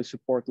now also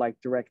support like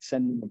direct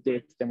sending of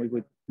did, then we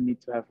would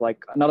need to have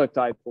like another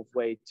type of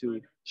way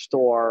to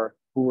store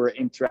who we're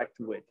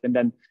interacting with. And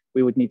then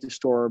we would need to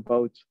store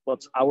both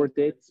what's our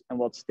did and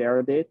what's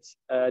their did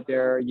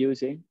they're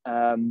using.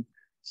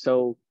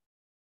 So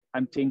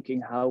I'm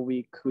thinking how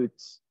we could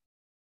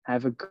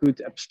have a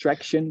good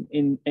abstraction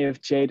in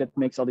AFJ that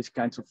makes all these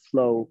kinds of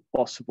flow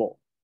possible.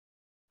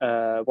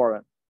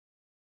 Warren.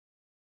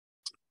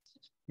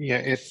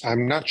 Yeah,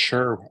 I'm not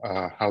sure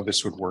how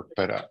this would work,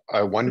 but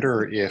I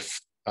wonder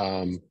if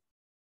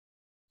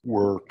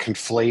we're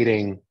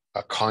conflating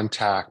a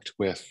contact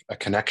with a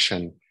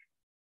connection,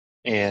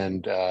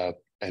 and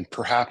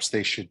perhaps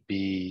they should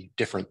be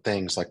different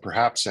things. Like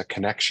perhaps a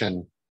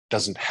connection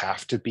doesn't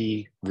have to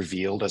be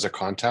revealed as a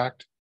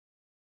contact.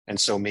 And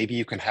so maybe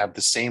you can have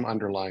the same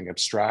underlying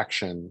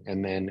abstraction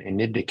and then an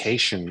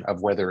indication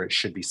of whether it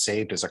should be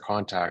saved as a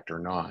contact or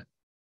not.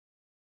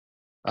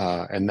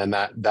 And then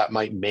that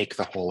might make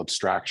the whole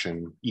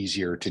abstraction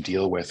easier to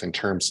deal with in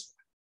terms,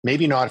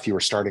 maybe not if you were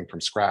starting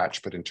from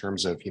scratch, but in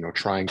terms of, you know,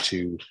 trying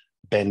to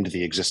bend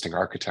the existing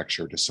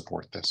architecture to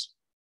support this.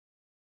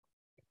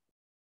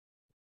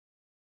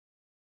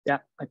 Yeah,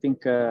 I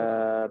think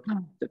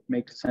that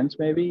makes sense.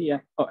 Maybe. Yeah.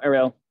 Oh,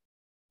 Ariel.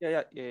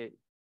 Yeah.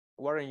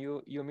 Warren,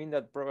 you mean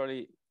that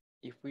probably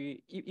if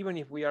we even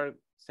if we are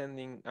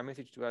sending a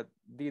message to a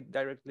DID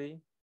directly,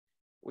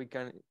 we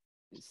can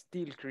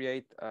still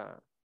create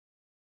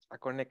a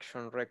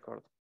connection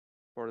record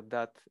for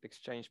that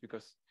exchange,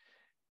 because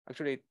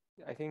actually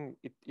I think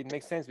it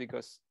makes sense,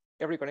 because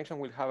every connection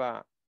will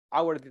have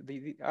our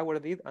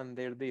DID and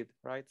their DID,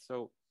 right?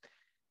 So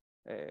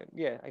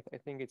yeah, I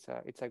think it's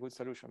a good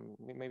solution.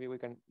 Maybe we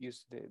can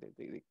use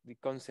the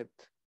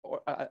concept,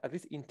 or at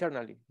least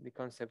internally, the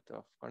concept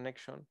of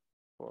connection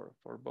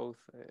for both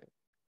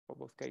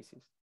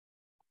cases.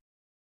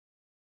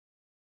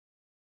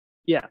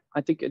 Yeah,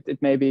 I think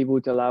it maybe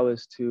would allow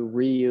us to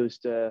reuse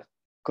the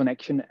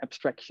connection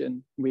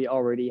abstraction we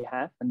already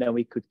have, and then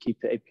we could keep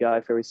the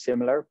API very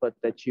similar, but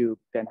that you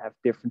then have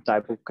different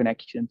type of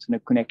connections. And a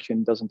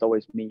connection doesn't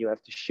always mean you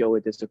have to show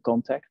it as a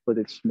contact, but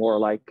it's more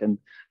like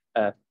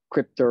a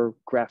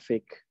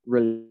cryptographic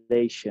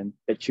relation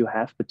that you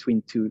have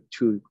between two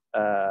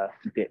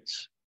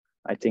bits.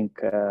 I think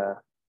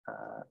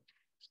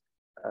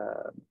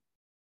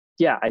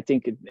yeah, I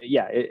think it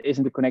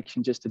isn't a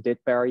connection just a DID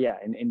pair. Yeah,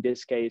 in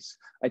this case,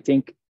 I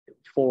think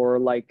for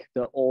like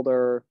the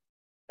older,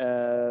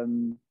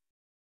 in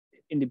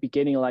the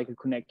beginning, like a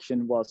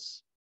connection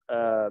was,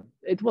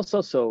 it was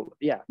also,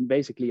 yeah,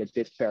 basically a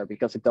DID pair,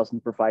 because it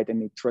doesn't provide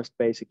any trust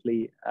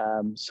basically.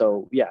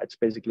 So yeah, it's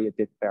basically a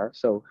DID pair.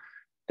 So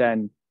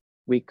then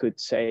we could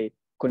say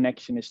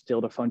connection is still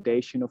the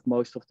foundation of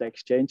most of the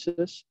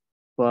exchanges,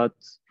 but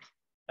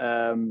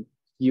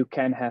you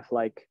can have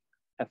like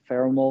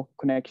ephemeral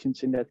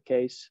connections in that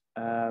case,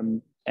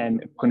 and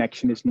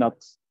connection is not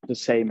the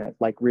same as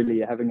like really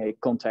having a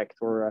contact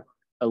or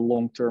a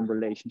long-term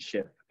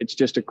relationship. It's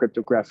just a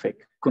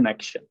cryptographic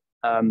connection.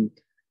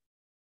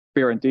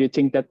 Biren, do you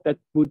think that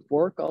would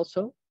work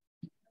also?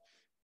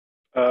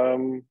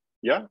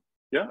 Yeah,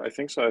 I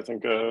think so. I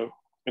think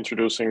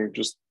introducing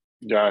just,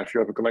 if you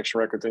have a connection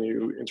record, then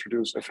you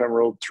introduce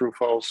ephemeral true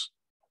false,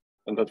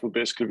 and that would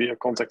basically be a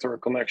contact or a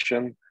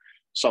connection,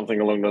 something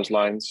along those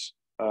lines.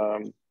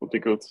 Would be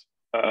good.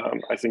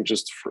 I think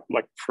just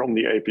from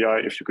the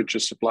API, if you could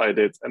just supply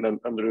it, and then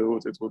under the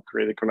hood it would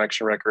create a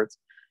connection record.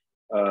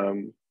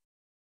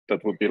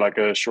 That would be like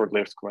a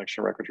short-lived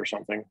connection record or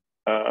something.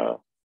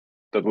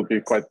 That would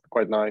be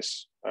quite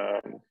nice,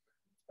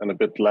 and a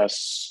bit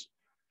less.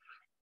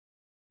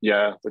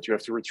 Yeah, that you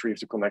have to retrieve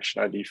the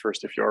connection ID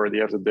first if you already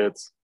have the DID.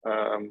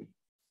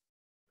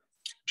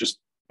 Just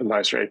a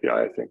nicer API,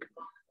 I think.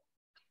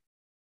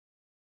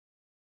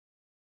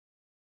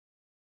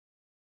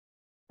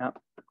 Yeah.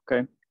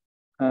 Okay.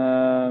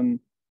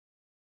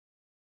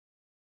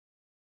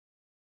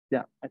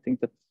 Yeah, I think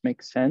that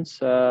makes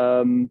sense.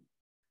 I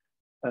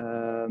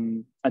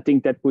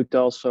think that would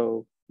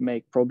also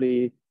make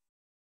probably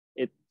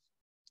it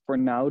for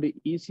now the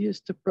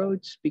easiest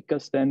approach,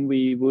 because then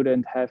we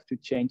wouldn't have to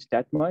change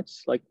that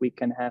much. Like we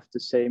can have the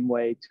same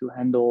way to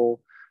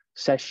handle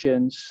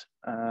sessions,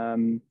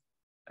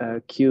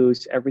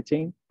 queues,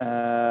 everything.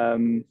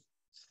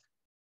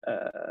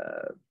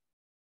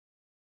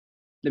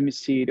 Let me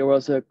see, there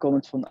was a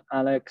comment from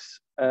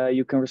Alex.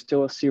 You can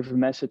still receive a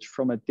message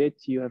from a DID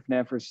you have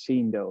never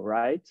seen though,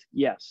 right?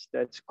 Yes,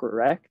 that's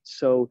correct.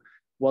 So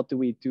what do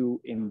we do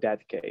in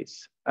that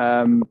case?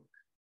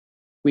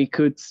 We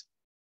could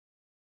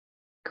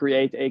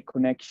create a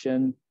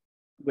connection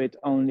with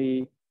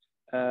only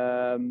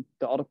the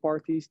other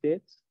parties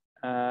DID,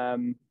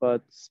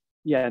 but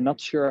yeah,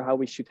 not sure how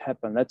we should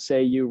happen. Let's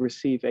say you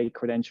receive a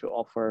credential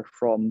offer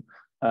from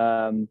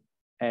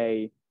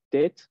a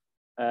DID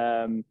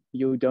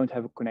you don't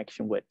have a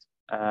connection with.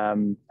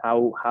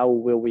 How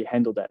will we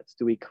handle that?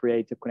 Do we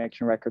create a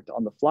connection record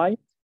on the fly?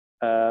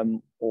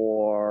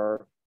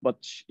 But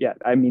yeah,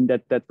 I mean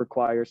that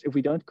requires, if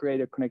we don't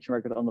create a connection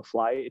record on the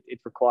fly, it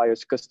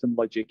requires custom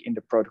logic in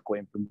the protocol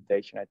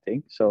implementation, I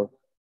think. So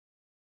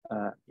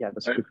yeah,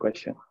 that's a good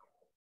question.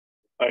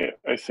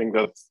 I think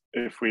that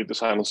if we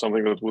design on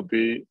something that would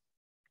be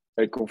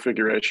a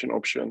configuration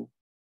option,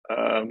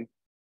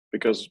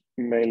 because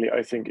mainly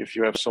I think if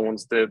you have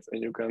someone's DID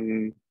and you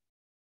can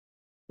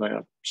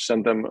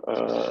send them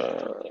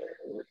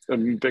a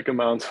big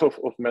amount of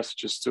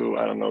messages to,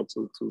 I don't know,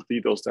 to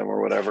DDoS them or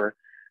whatever,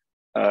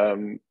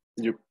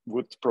 you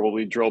would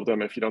probably drop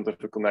them if you don't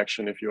have a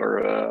connection, if you're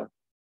a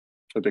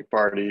big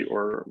party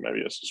or maybe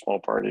it's a small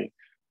party.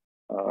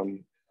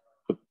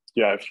 But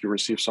yeah, if you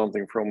receive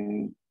something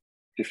from,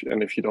 if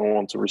you don't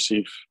want to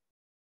receive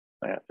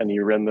any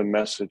random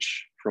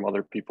message from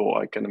other people,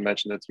 I can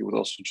imagine that you would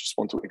also just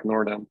want to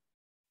ignore them.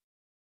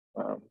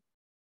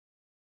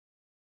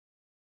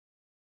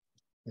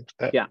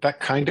 That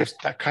kind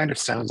of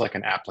sounds like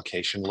an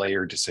application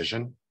layer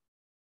decision.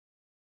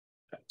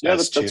 Yeah,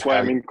 that's why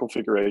I mean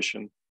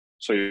configuration.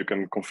 So you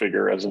can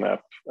configure as an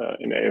app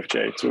in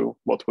AFJ to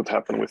what would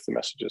happen with the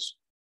messages.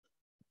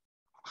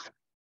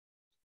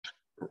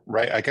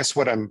 Right. I guess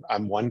what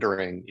I'm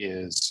wondering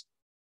is,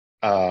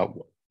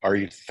 are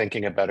you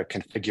thinking about a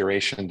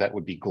configuration that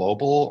would be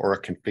global or a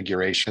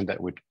configuration that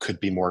could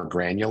be more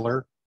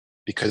granular?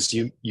 Because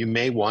you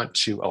may want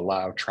to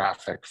allow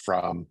traffic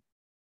from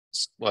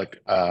like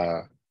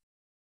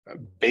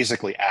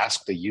basically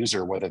ask the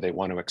user whether they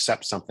want to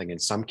accept something in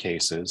some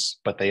cases,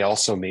 but they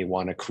also may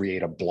want to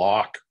create a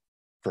block,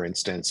 for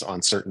instance,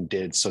 on certain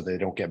DIDs so they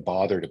don't get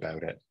bothered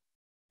about it.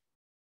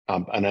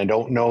 And I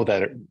don't know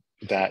that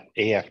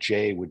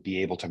AFJ would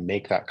be able to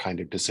make that kind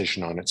of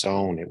decision on its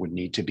own. It would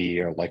need to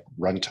be like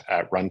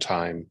at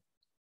runtime.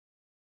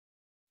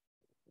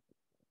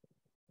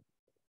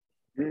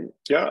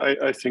 Yeah,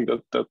 I think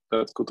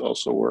that could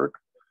also work.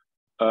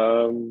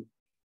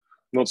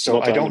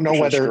 So I don't know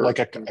whether like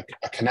a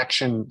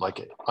connection,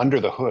 like under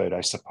the hood,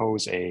 I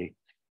suppose a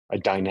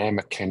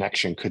dynamic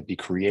connection could be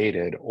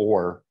created,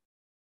 or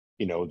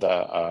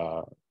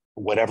the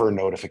whatever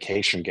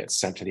notification gets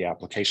sent to the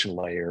application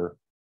layer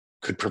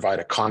could provide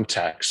a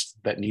context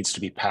that needs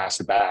to be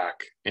passed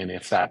back. And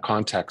if that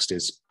context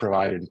is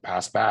provided and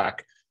passed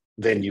back,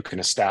 then you can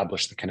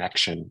establish the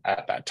connection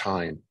at that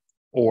time,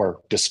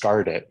 or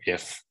discard it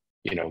if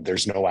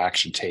there's no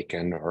action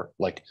taken, or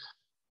like.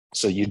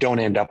 So you don't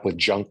end up with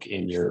junk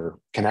in your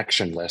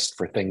connection list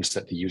for things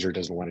that the user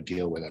doesn't want to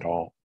deal with at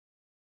all.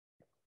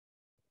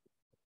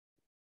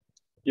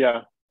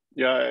 Yeah,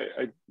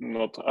 I'm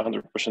not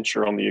 100%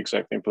 sure on the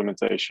exact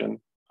implementation.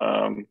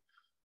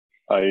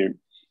 I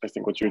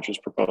think what you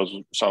just proposed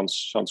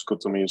sounds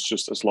good to me. It's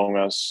just as long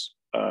as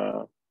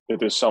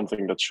it is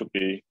something that should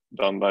be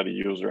done by the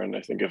user. And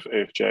I think if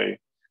AFJ,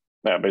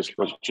 basically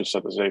what you just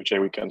said as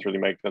AFJ, we can't really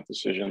make that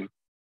decision.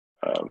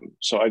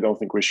 So I don't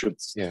think we should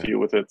deal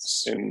with it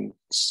in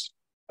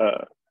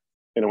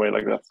a way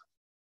like that.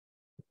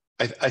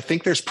 I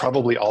think there's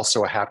probably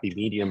also a happy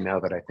medium now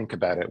that I think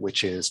about it,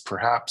 which is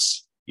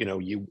perhaps,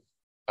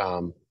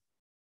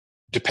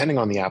 depending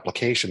on the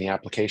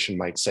application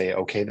might say,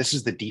 okay, this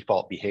is the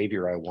default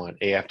behavior I want.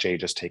 AFJ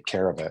just take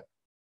care of it.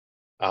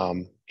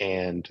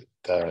 And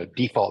the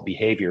default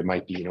behavior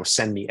might be,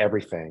 send me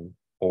everything,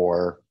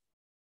 or,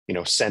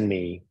 send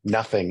me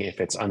nothing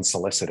if it's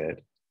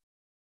unsolicited.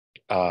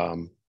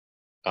 And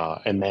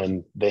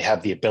then they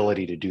have the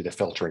ability to do the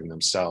filtering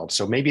themselves.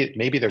 So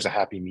maybe there's a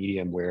happy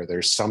medium where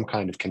there's some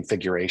kind of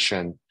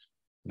configuration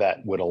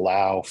that would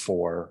allow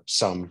for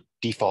some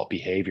default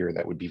behavior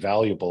that would be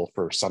valuable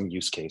for some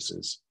use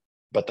cases,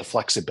 but the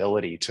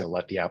flexibility to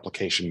let the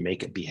application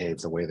make it behave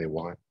the way they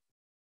want.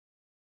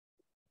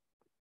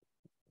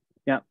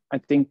 Yeah, I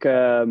think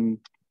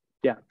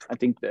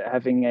that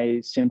having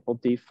a simple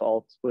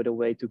default with a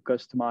way to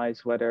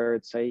customize, whether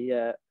it's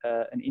an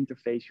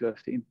interface you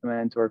have to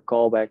implement or a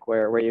callback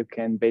where you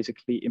can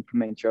basically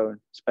implement your own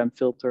spam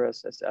filter,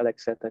 as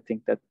Alex said, I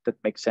think that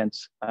makes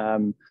sense.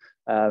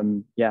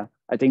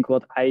 I think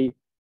what I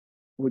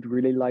would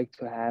really like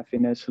to have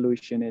in a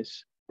solution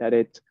is that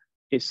it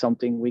is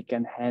something we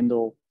can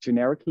handle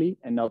generically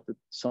and not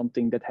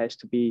something that has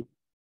to be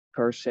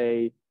per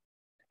se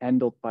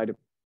handled by the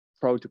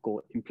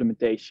protocol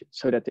implementation,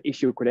 so that the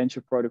issue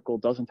credential protocol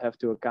doesn't have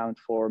to account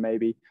for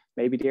maybe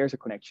there's a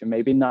connection,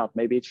 maybe not,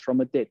 maybe it's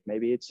from a DID,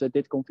 maybe it's a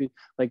DID config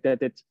like that.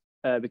 It's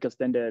because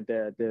then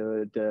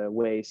the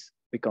ways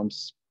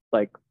becomes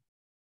like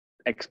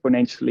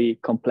exponentially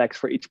complex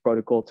for each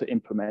protocol to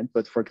implement.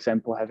 But for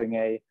example, having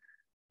a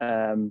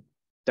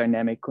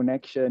dynamic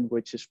connection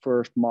which is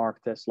first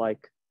marked as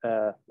like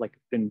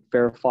been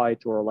verified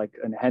or like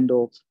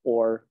unhandled,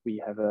 or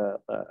we have a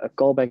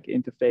callback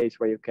interface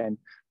where you can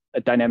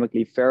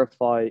dynamically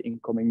verify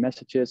incoming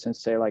messages and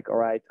say like, all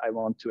right, I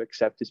want to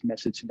accept this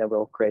message, and then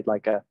we'll create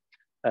like a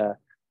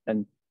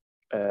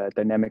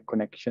dynamic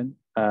connection.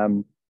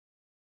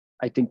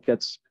 I think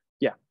that's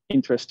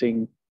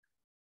interesting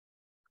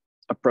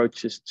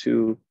approaches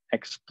to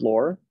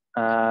explore.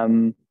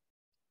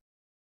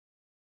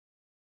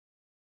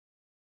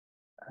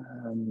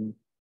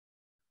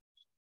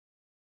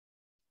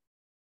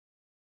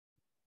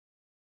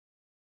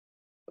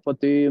 What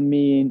do you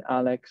mean,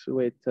 Alex,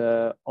 with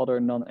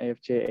other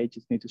non-AFJ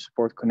agents need to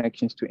support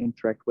connections to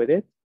interact with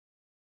it?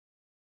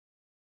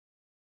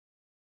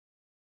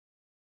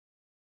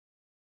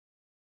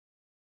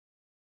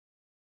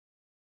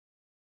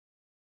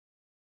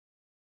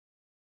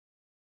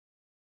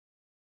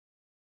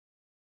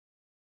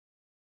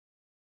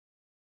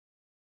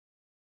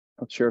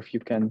 Not sure if you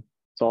can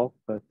talk,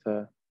 but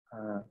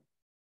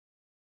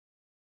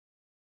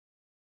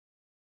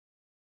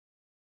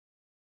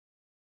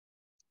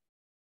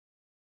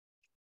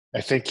I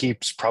think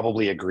he's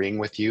probably agreeing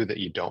with you that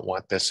you don't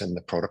want this in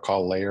the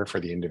protocol layer for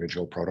the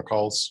individual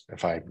protocols,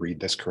 if I read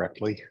this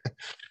correctly.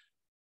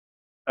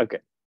 Okay.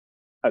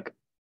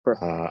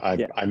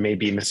 Perfect. I may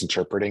be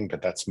misinterpreting,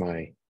 but that's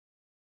my...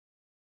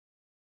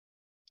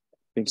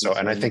 So,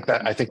 and I think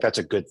that's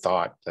a good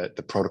thought, that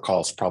the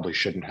protocols probably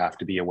shouldn't have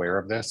to be aware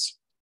of this.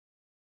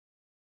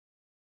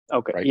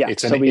 Okay. Right? Yeah.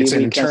 It's an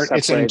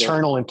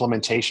internal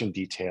implementation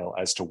detail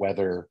as to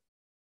whether,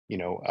 you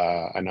know,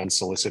 an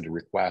unsolicited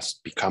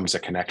request becomes a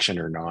connection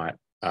or not,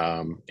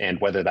 and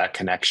whether that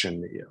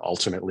connection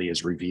ultimately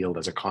is revealed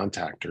as a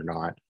contact or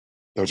not.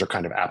 Those are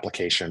kind of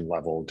application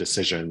level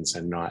decisions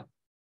and not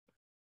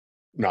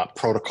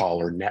protocol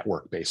or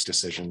network based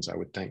decisions, I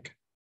would think.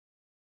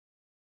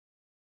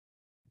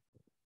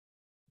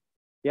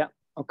 Yeah.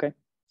 Okay.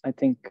 I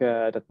think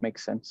that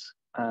makes sense.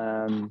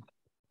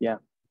 Yeah.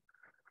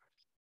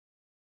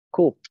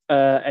 Cool.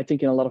 I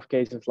think in a lot of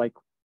cases, like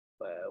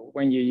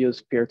when you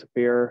use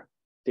peer-to-peer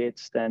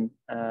DITs, then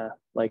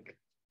like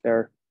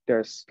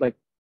there's like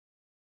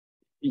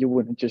you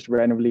wouldn't just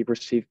randomly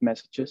receive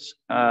messages.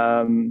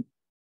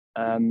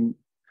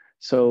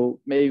 So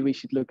maybe we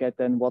should look at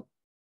then what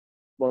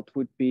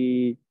would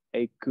be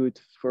a good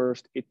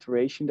first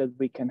iteration that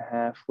we can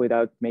have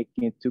without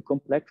making it too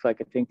complex. Like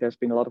I think there's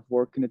been a lot of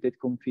work in the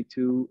DITCOM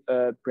v2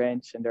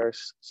 branch, and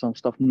there's some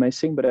stuff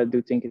missing, but I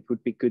do think it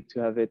would be good to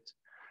have it,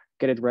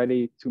 get it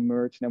ready to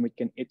merge, and then we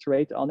can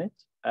iterate on it.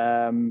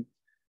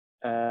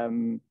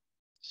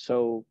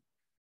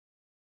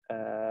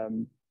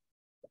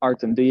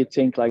 Artem, do you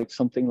think like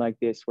something like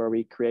this where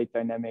we create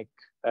dynamic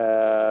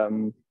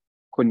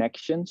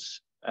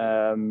connections,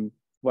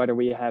 whether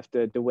we have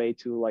the way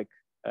to like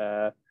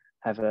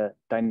have a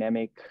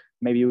dynamic,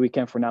 maybe we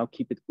can for now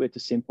keep it with the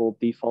simple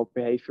default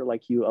behavior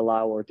like you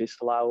allow or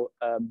disallow.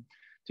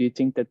 Do you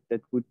think that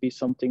would be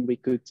something we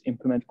could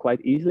implement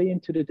quite easily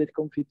into the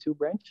DITCOM v2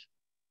 branch?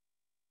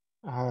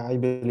 I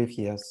believe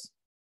yes.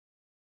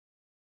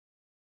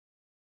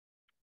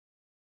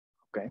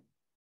 Okay.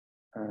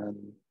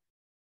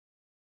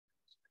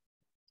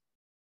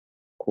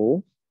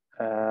 Cool.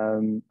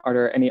 Are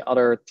there any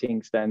other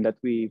things then that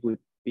we would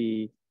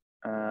be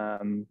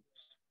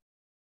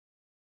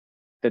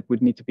that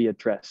would need to be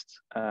addressed?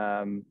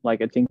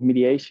 Like I think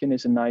mediation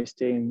is a nice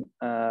thing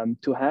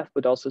to have,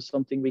 but also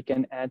something we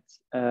can add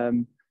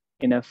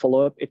in a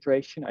follow-up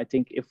iteration. I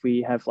think if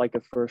we have like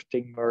a first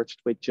thing merged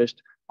with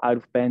just out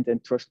of band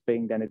and trust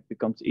ping, then it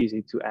becomes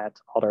easy to add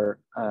other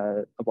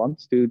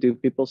ones. Do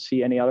people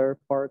see any other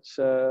parts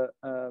about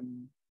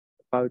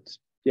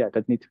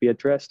that need to be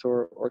addressed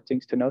or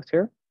things to note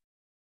here?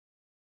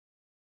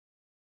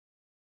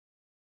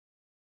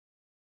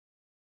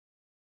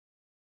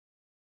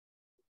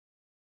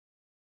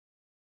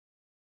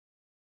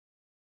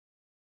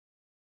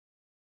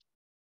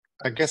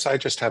 I guess I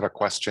just have a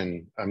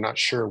question. I'm not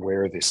sure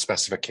where the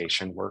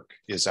specification work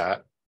is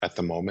at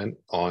the moment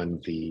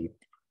on the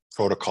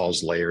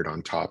protocols layered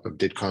on top of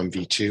DITCOM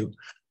v2.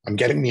 I'm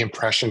getting the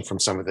impression from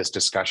some of this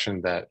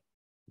discussion that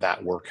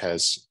work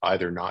has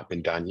either not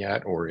been done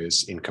yet or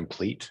is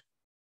incomplete.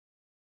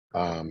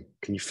 Can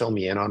you fill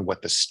me in on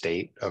what the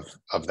state of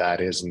that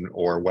is,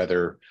 or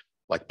whether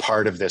like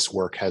part of this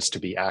work has to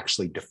be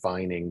actually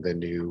defining the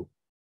new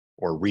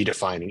or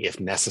redefining, if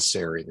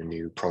necessary, the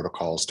new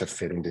protocols to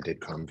fit into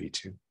DITCOM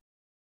v2?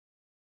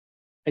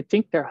 I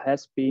think there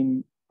has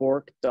been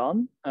work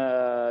done.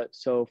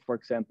 So for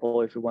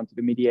example, if we want to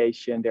do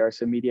mediation,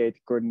 there's a mediated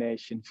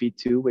coordination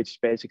v2, which is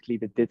basically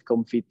the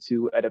DITCOM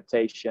v2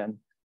 adaptation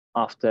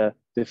after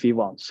the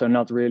v1. So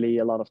not really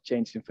a lot of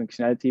change in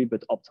functionality,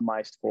 but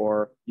optimized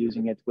for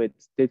using it with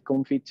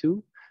DITCOM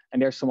v2.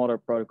 And there's some other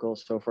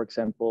protocols. So for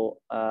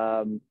example,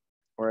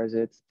 where is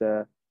it?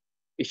 The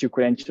issue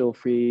credential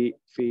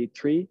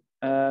v3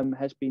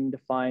 has been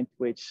defined,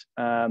 which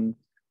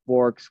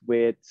works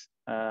with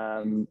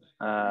DITCOM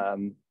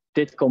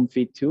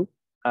v2.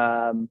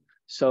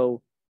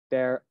 So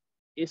there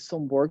is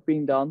some work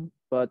being done,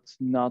 but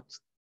not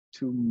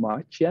too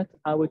much yet,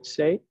 I would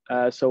say.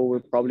 So we're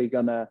probably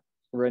gonna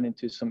run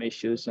into some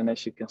issues. And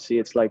as you can see,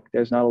 it's like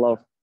there's not a lot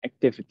of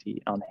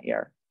activity on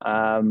here.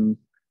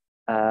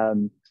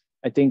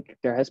 I think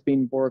there has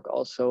been work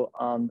also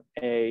on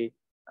a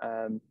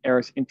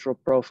Aries intro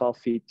profile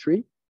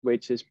v3,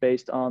 which is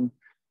based on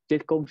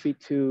DITCOM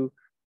v2,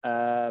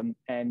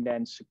 and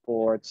then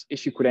supports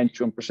issue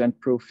credential and percent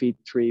proof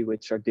v3,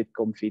 which are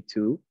DITCOM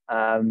v2.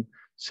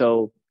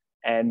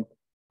 And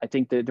I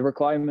think the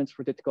requirements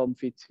for DITCOM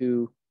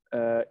v2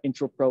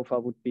 intro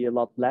profile would be a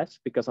lot less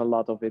because a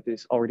lot of it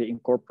is already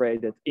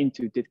incorporated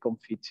into DITCOM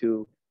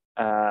v2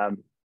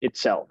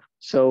 itself.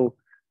 So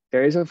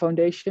there is a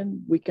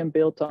foundation we can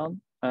build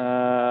on,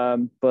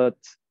 but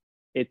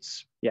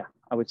it's,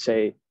 I would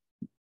say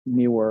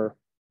newer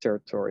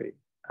territory.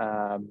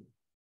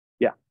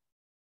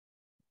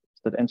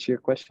 Does that answer your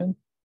question?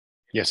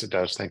 Yes, it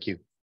does. Thank you.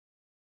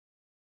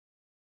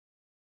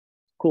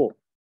 Cool.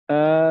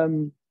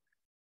 Then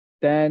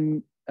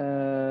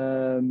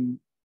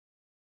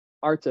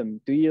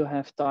Artem, do you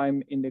have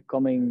time in the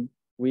coming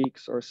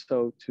weeks or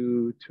so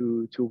to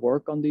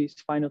work on these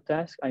final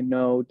tasks? I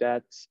know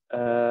that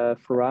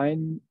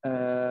Farine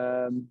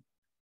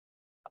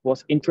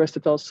was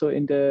interested also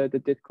in the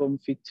DITCOM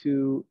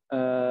v2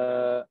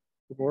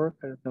 work.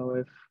 I don't know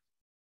if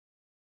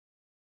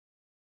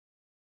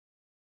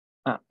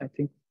I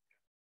think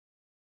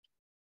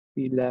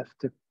he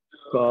left the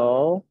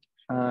call.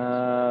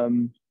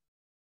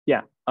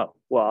 Yeah. Oh,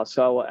 well,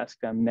 so I will ask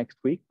them next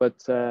week.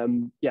 But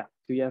yeah,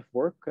 do you have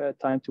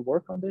time to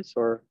work on this,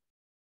 or?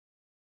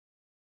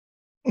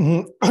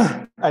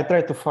 I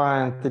try to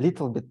find a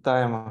little bit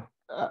time.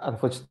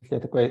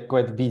 Unfortunately, I'm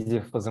quite busy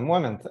for the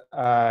moment.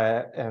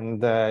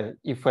 And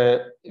if I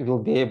will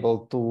be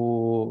able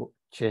to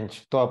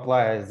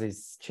apply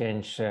this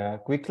change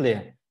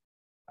quickly,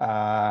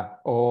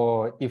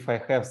 or if I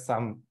have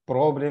some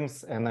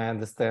problems and I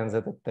understand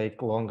that it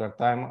takes longer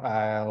time,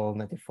 I'll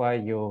notify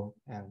you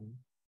and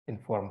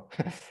inform.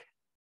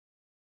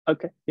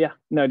 Okay. Yeah.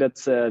 No,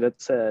 that's a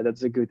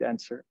good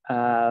answer.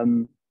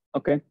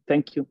 Okay.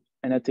 Thank you.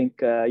 And I think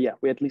yeah,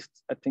 I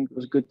think it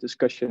was a good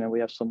discussion, and we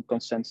have some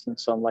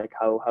consensus on like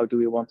how do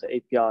we want the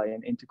API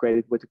and integrate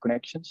it with the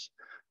connections.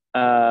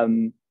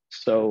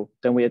 So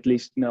then we at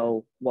least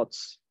know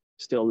what's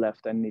still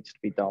left and needs to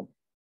be done.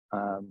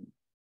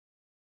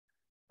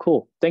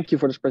 Cool. Thank you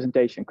for this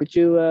presentation. Could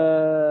you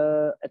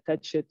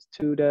attach it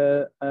to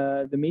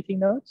the meeting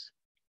notes?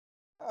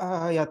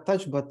 Yeah,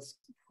 attach, but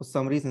for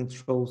some reason it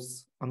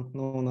shows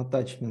unknown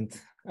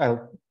attachment.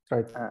 I'll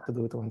try to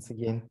do it once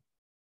again.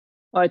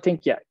 I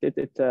think yeah,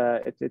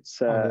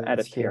 it's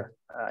added here.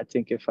 I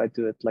think if I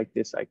do it like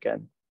this, I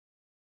can.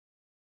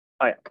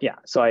 Oh yeah,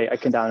 so I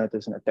can download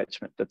this as an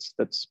attachment. That's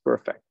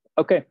perfect.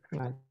 Okay.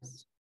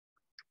 Nice.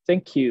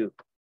 Thank you.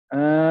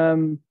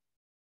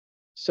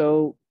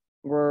 So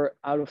we're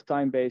out of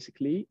time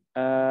basically.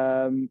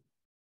 I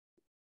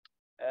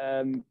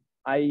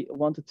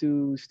wanted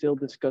to still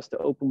discuss the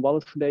Open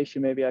Wallet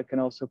Foundation. Maybe I can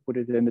also put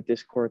it in the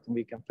Discord and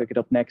we can pick it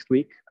up next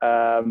week.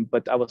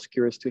 But I was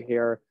curious to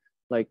hear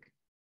like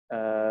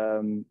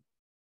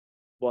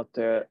what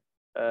the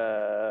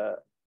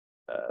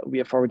we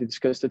have already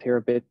discussed it here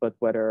a bit, but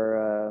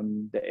whether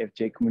the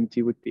AFJ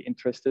community would be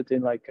interested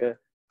in like a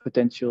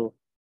potential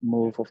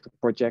move of the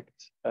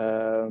project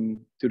to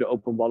the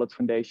Open Wallet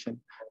Foundation.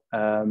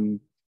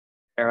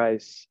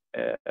 Aries,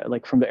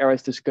 like from the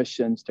Aries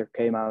discussions, there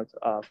came out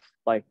of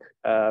like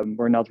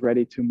we're not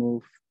ready to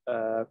move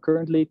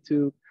currently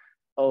to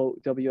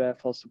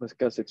OWF also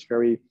because it's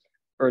very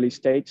early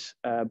stage,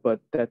 but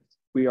that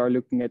we are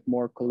looking at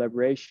more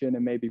collaboration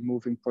and maybe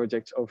moving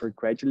projects over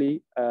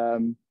gradually.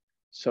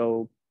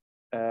 So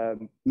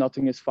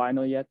nothing is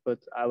final yet,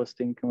 but I was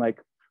thinking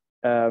like,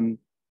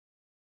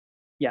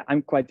 yeah,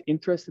 I'm quite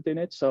interested in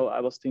it. So I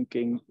was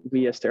thinking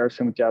we as the Aries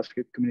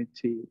JavaScript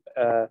community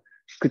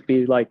could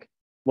be like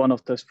one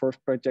of those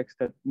first projects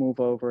that move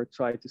over,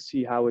 try to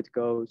see how it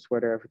goes,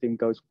 whether everything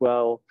goes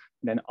well,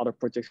 and then other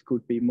projects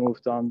could be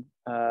moved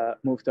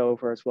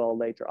over as well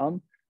later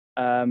on.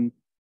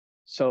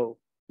 So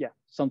yeah,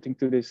 something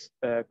to this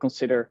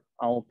consider.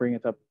 I'll bring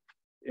it up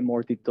in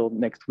more detail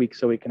next week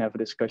so we can have a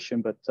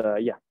discussion. But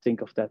yeah,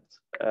 think of that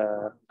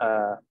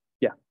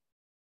yeah,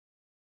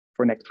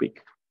 for next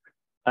week.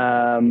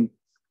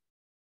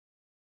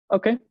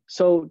 Okay,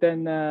 so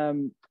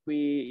then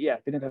we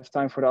didn't have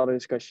time for the other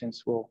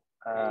discussions. We'll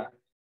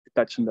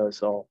touch on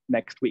those all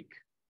next week.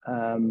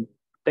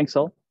 Thanks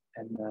all,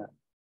 and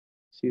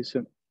see you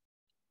soon.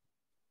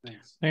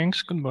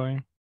 Thanks.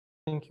 Goodbye.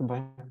 Thank you.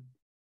 Bye.